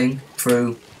code thing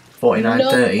through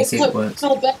 4930, see if it works.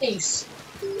 No base.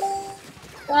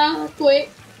 Ah, quick.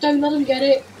 Don't let him get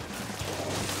it.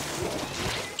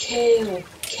 Kill,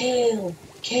 kill,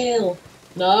 kill.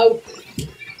 No.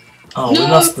 Oh, no. We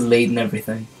lost the lead and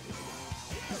everything.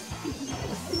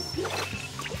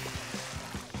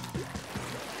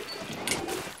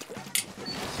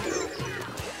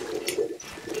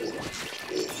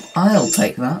 I'll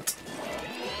take that.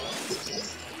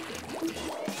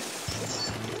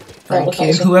 Thank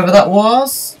you, whoever that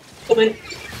was. Come in.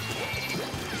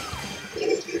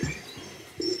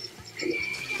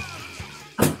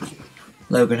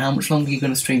 Logan, how much longer are you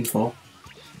going to stream for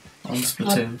on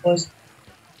Splatoon?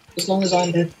 As long as I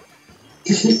live.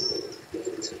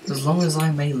 As long as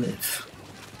I may live.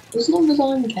 As long as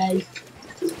I'm gay.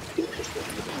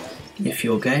 If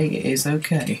you're gay, it is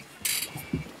okay.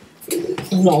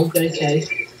 Not okay.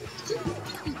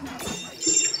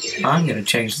 I'm going to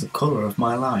change the colour of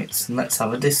my lights and let's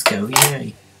have a disco,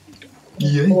 yay.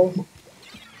 Yay.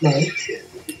 No.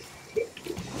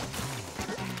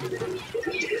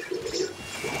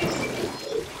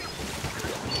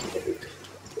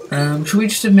 Should we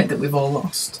just admit that we've all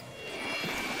lost?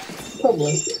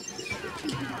 Probably.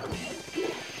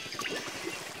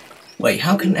 Wait,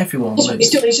 how can everyone lose?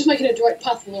 He's just making a direct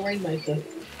path for the Rainmaker.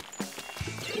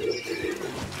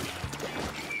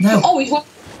 No. Oh, he's right.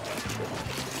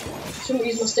 Shouldn't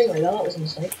use my stingray though, that was a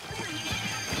mistake.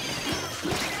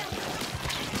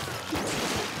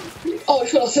 Oh,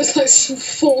 sure, there's like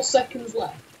 4 seconds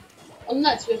left.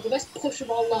 Unless we have the best push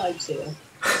of our lives here.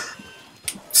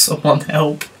 Someone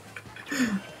help.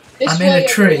 This I'm way, in a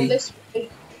tree. This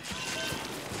way.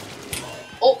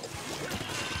 Up.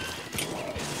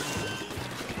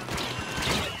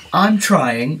 I'm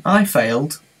trying. I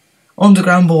failed.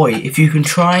 Underground Boy, if you can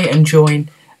try and join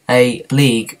a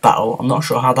league battle, I'm not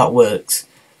sure how that works.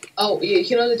 Oh, you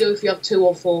can only do it if you have 2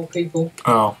 or 4 people.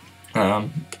 Oh,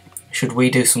 should we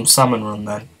do some salmon run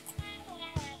then?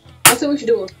 I think we should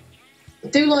do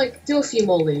a few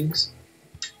more leagues.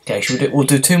 Okay, we'll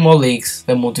do 2 more leagues,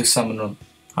 then we'll do salmon run.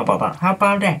 How about that? How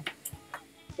about that?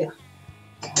 Yeah.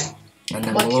 And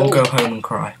then we'll all go home and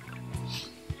cry.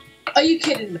 Are you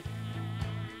kidding me?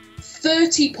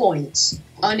 30 points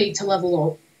I need to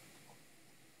level up.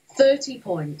 30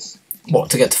 points. What,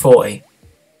 to get to 40?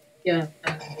 Yeah.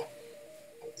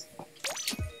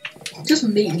 Just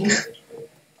mean.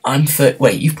 I'm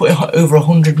wait, you've put over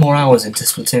 100 more hours into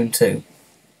Splatoon 2.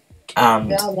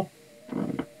 And Yeah,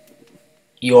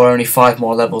 you're only 5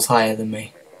 more levels higher than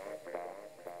me.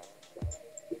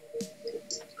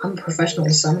 I'm a professional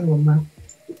salmon one now.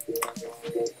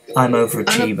 I'm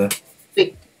overachiever.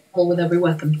 Big level with every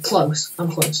weapon. Close.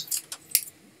 I'm close.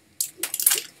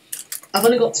 I've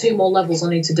only got 2 more levels I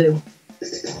need to do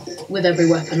with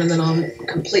every weapon, and then I'm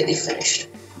completely finished.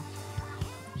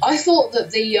 I thought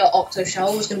that the Octo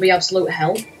Shower was going to be absolute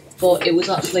hell, but it was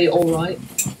actually alright.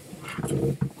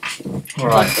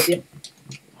 Alright.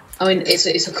 I mean,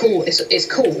 it's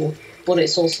cool, but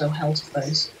it's also hell to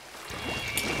face.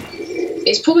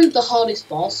 It's probably the hardest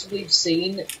boss we've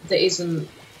seen that isn't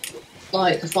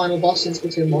like the final boss in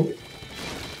Splatoon 1.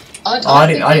 I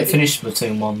didn't finish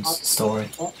Splatoon 1's story.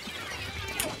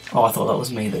 Oh, I thought that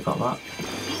was me that got that.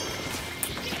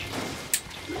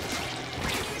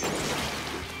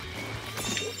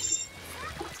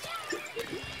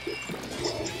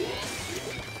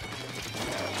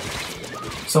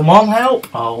 Someone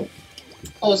help! Oh.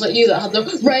 Oh, was that you that had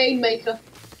the Rainmaker?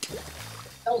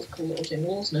 That was a cool little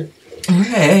jingle, wasn't it?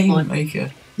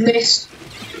 Rainmaker. Missed.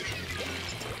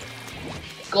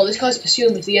 God, this guy's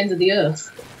pursuing me to the end of the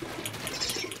earth.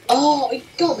 Oh, he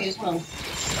got me as well.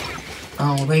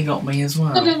 Oh, they got me as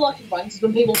well. I don't like it, ranks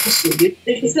when people pursue you.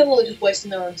 They still all just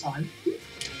wasting their own time.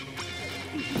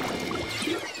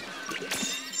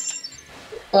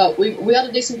 Right, we had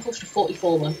a decent push to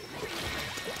 44 then.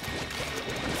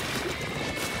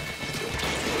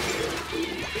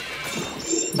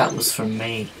 That was from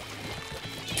me.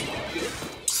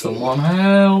 Someone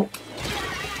help!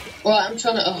 Right, I'm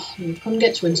trying to. Oh, I couldn't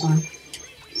get to in time.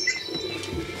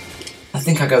 I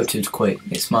think I go too quick.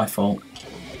 It's my fault.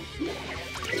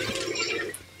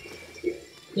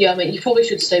 Yeah, I mean, you probably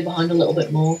should stay behind a little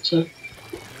bit more to.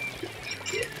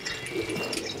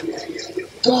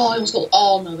 Oh, I almost got.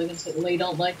 Oh no, they're going to take the lead,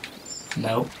 aren't they?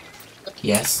 No.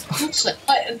 Yes.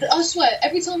 I swear,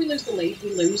 every time we lose the lead,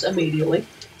 we lose immediately.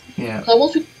 Yeah. So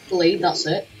once we get the lead, that's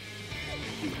it.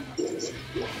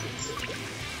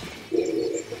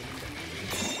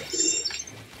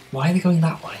 Why are they going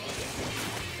that way?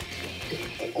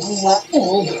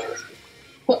 Oh.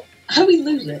 What? How do we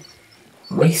lose it?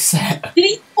 Reset. Did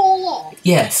he fall off?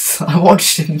 Yes, I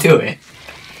watched him do it.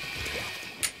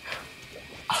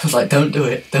 I was like, don't do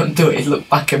it, don't do it. He looked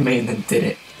back at me and then did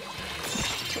it.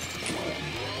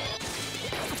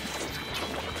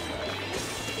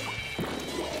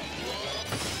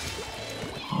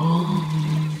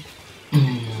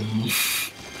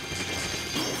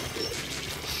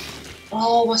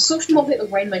 Oh, my suction bomb hit the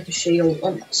Rainmaker shield.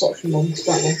 Suction bomb, that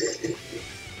one.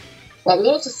 Right, we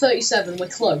got up to 37. We're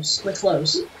close. We're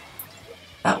close.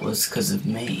 That was because of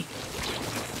me.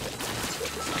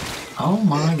 Oh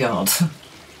my god.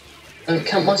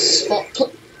 Count my spot.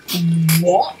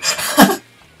 What?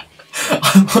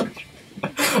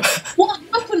 What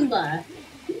happened there?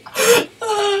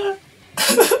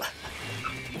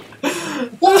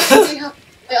 What actually happened?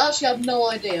 I actually have no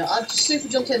idea. I just super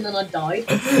jumped in, then I died.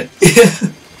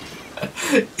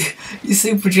 You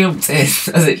super jumped in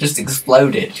as it just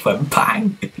exploded. You went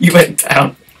bang. You went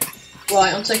down.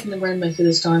 Right, I'm taking the Rainmaker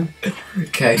this time.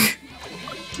 Okay.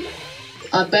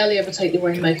 I barely ever take the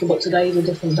Rainmaker, but today is a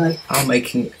different day. I'll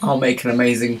make an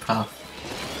amazing path.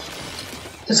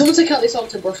 Can someone take out this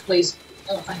octobrush, please?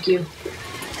 Oh, thank you.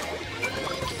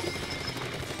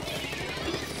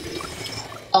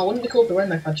 Oh, wouldn't it be cool if the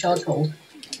Rainmaker had charge hold?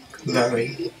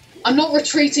 Very. I'm not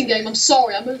retreating, game. I'm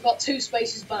sorry. I moved about 2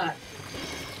 spaces back.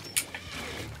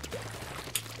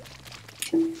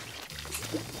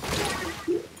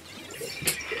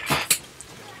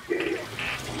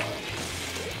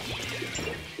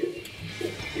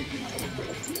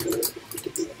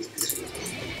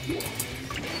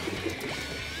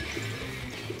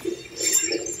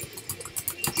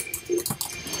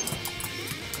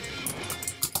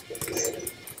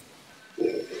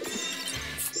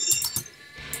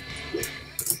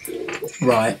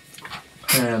 Right.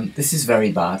 This is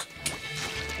very bad.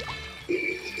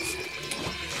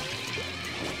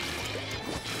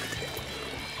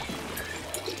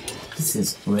 This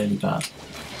is really bad.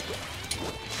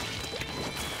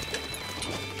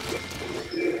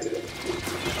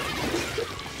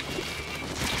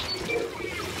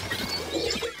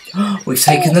 We've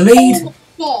taken the lead!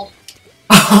 Oh,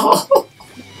 God.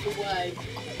 Away.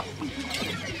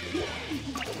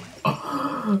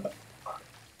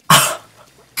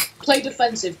 Play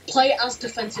defensive. Play as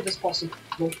defensive as possible.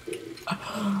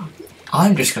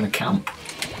 I'm just gonna camp.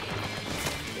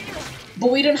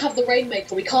 But we don't have the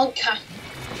Rainmaker. We can't catch.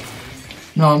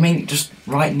 No, I mean just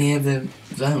right near the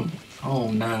zone.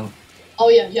 Oh no. Oh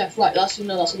yeah, right. That's a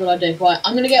good idea. Right,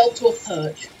 I'm gonna get up to a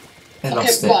perch. They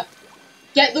lost it. Right.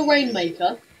 Get the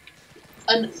Rainmaker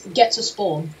and get to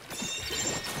spawn.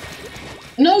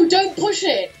 No, don't push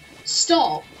it.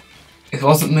 Stop. It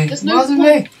wasn't me. There's It no wasn't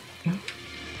point. me.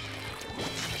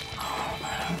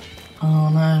 Oh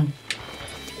no.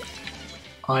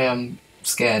 I am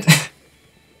scared.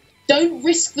 Don't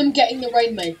risk them getting the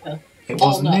Rainmaker. It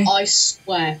wasn't oh no, me. I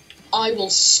swear. I will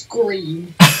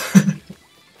scream.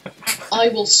 I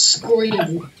will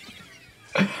scream.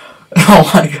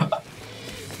 Oh my god.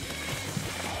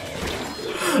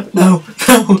 No,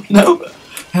 no, no.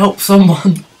 Help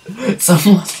someone.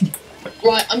 Someone.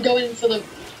 Right, I'm going for the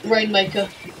Rainmaker.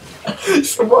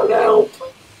 Someone help.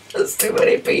 There's too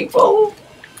many people.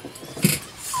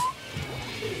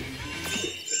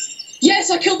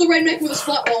 Yes, I killed the Rainmaker with a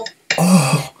splat bomb.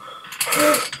 Oh.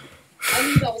 I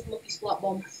knew that was a lucky splat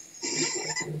bomb.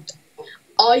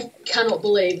 I cannot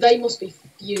believe. They must be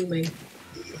fuming.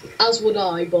 As would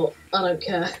I, but I don't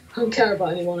care. I don't care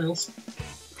about anyone else.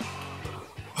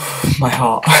 My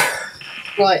heart.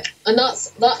 Right, and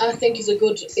that I think is a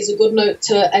good note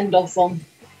to end off on,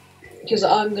 because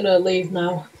I'm gonna leave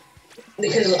now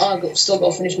because I've still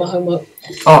got to finish my homework.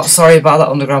 Oh, sorry about that,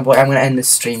 Underground Boy. I'm going to end this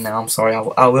stream now. I'm sorry.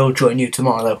 I will join you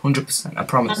tomorrow, though. 100%. I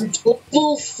promise. And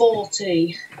level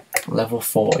 40. Level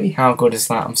 40. How good is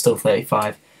that? I'm still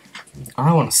 35.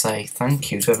 I want to say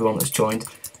thank you to everyone that's joined.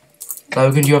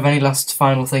 Logan, do you have any last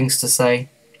final things to say?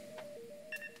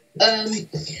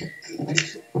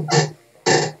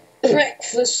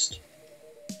 Breakfast.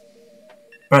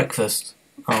 Breakfast.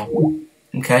 Oh.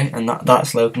 Okay, and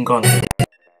that's Logan gone.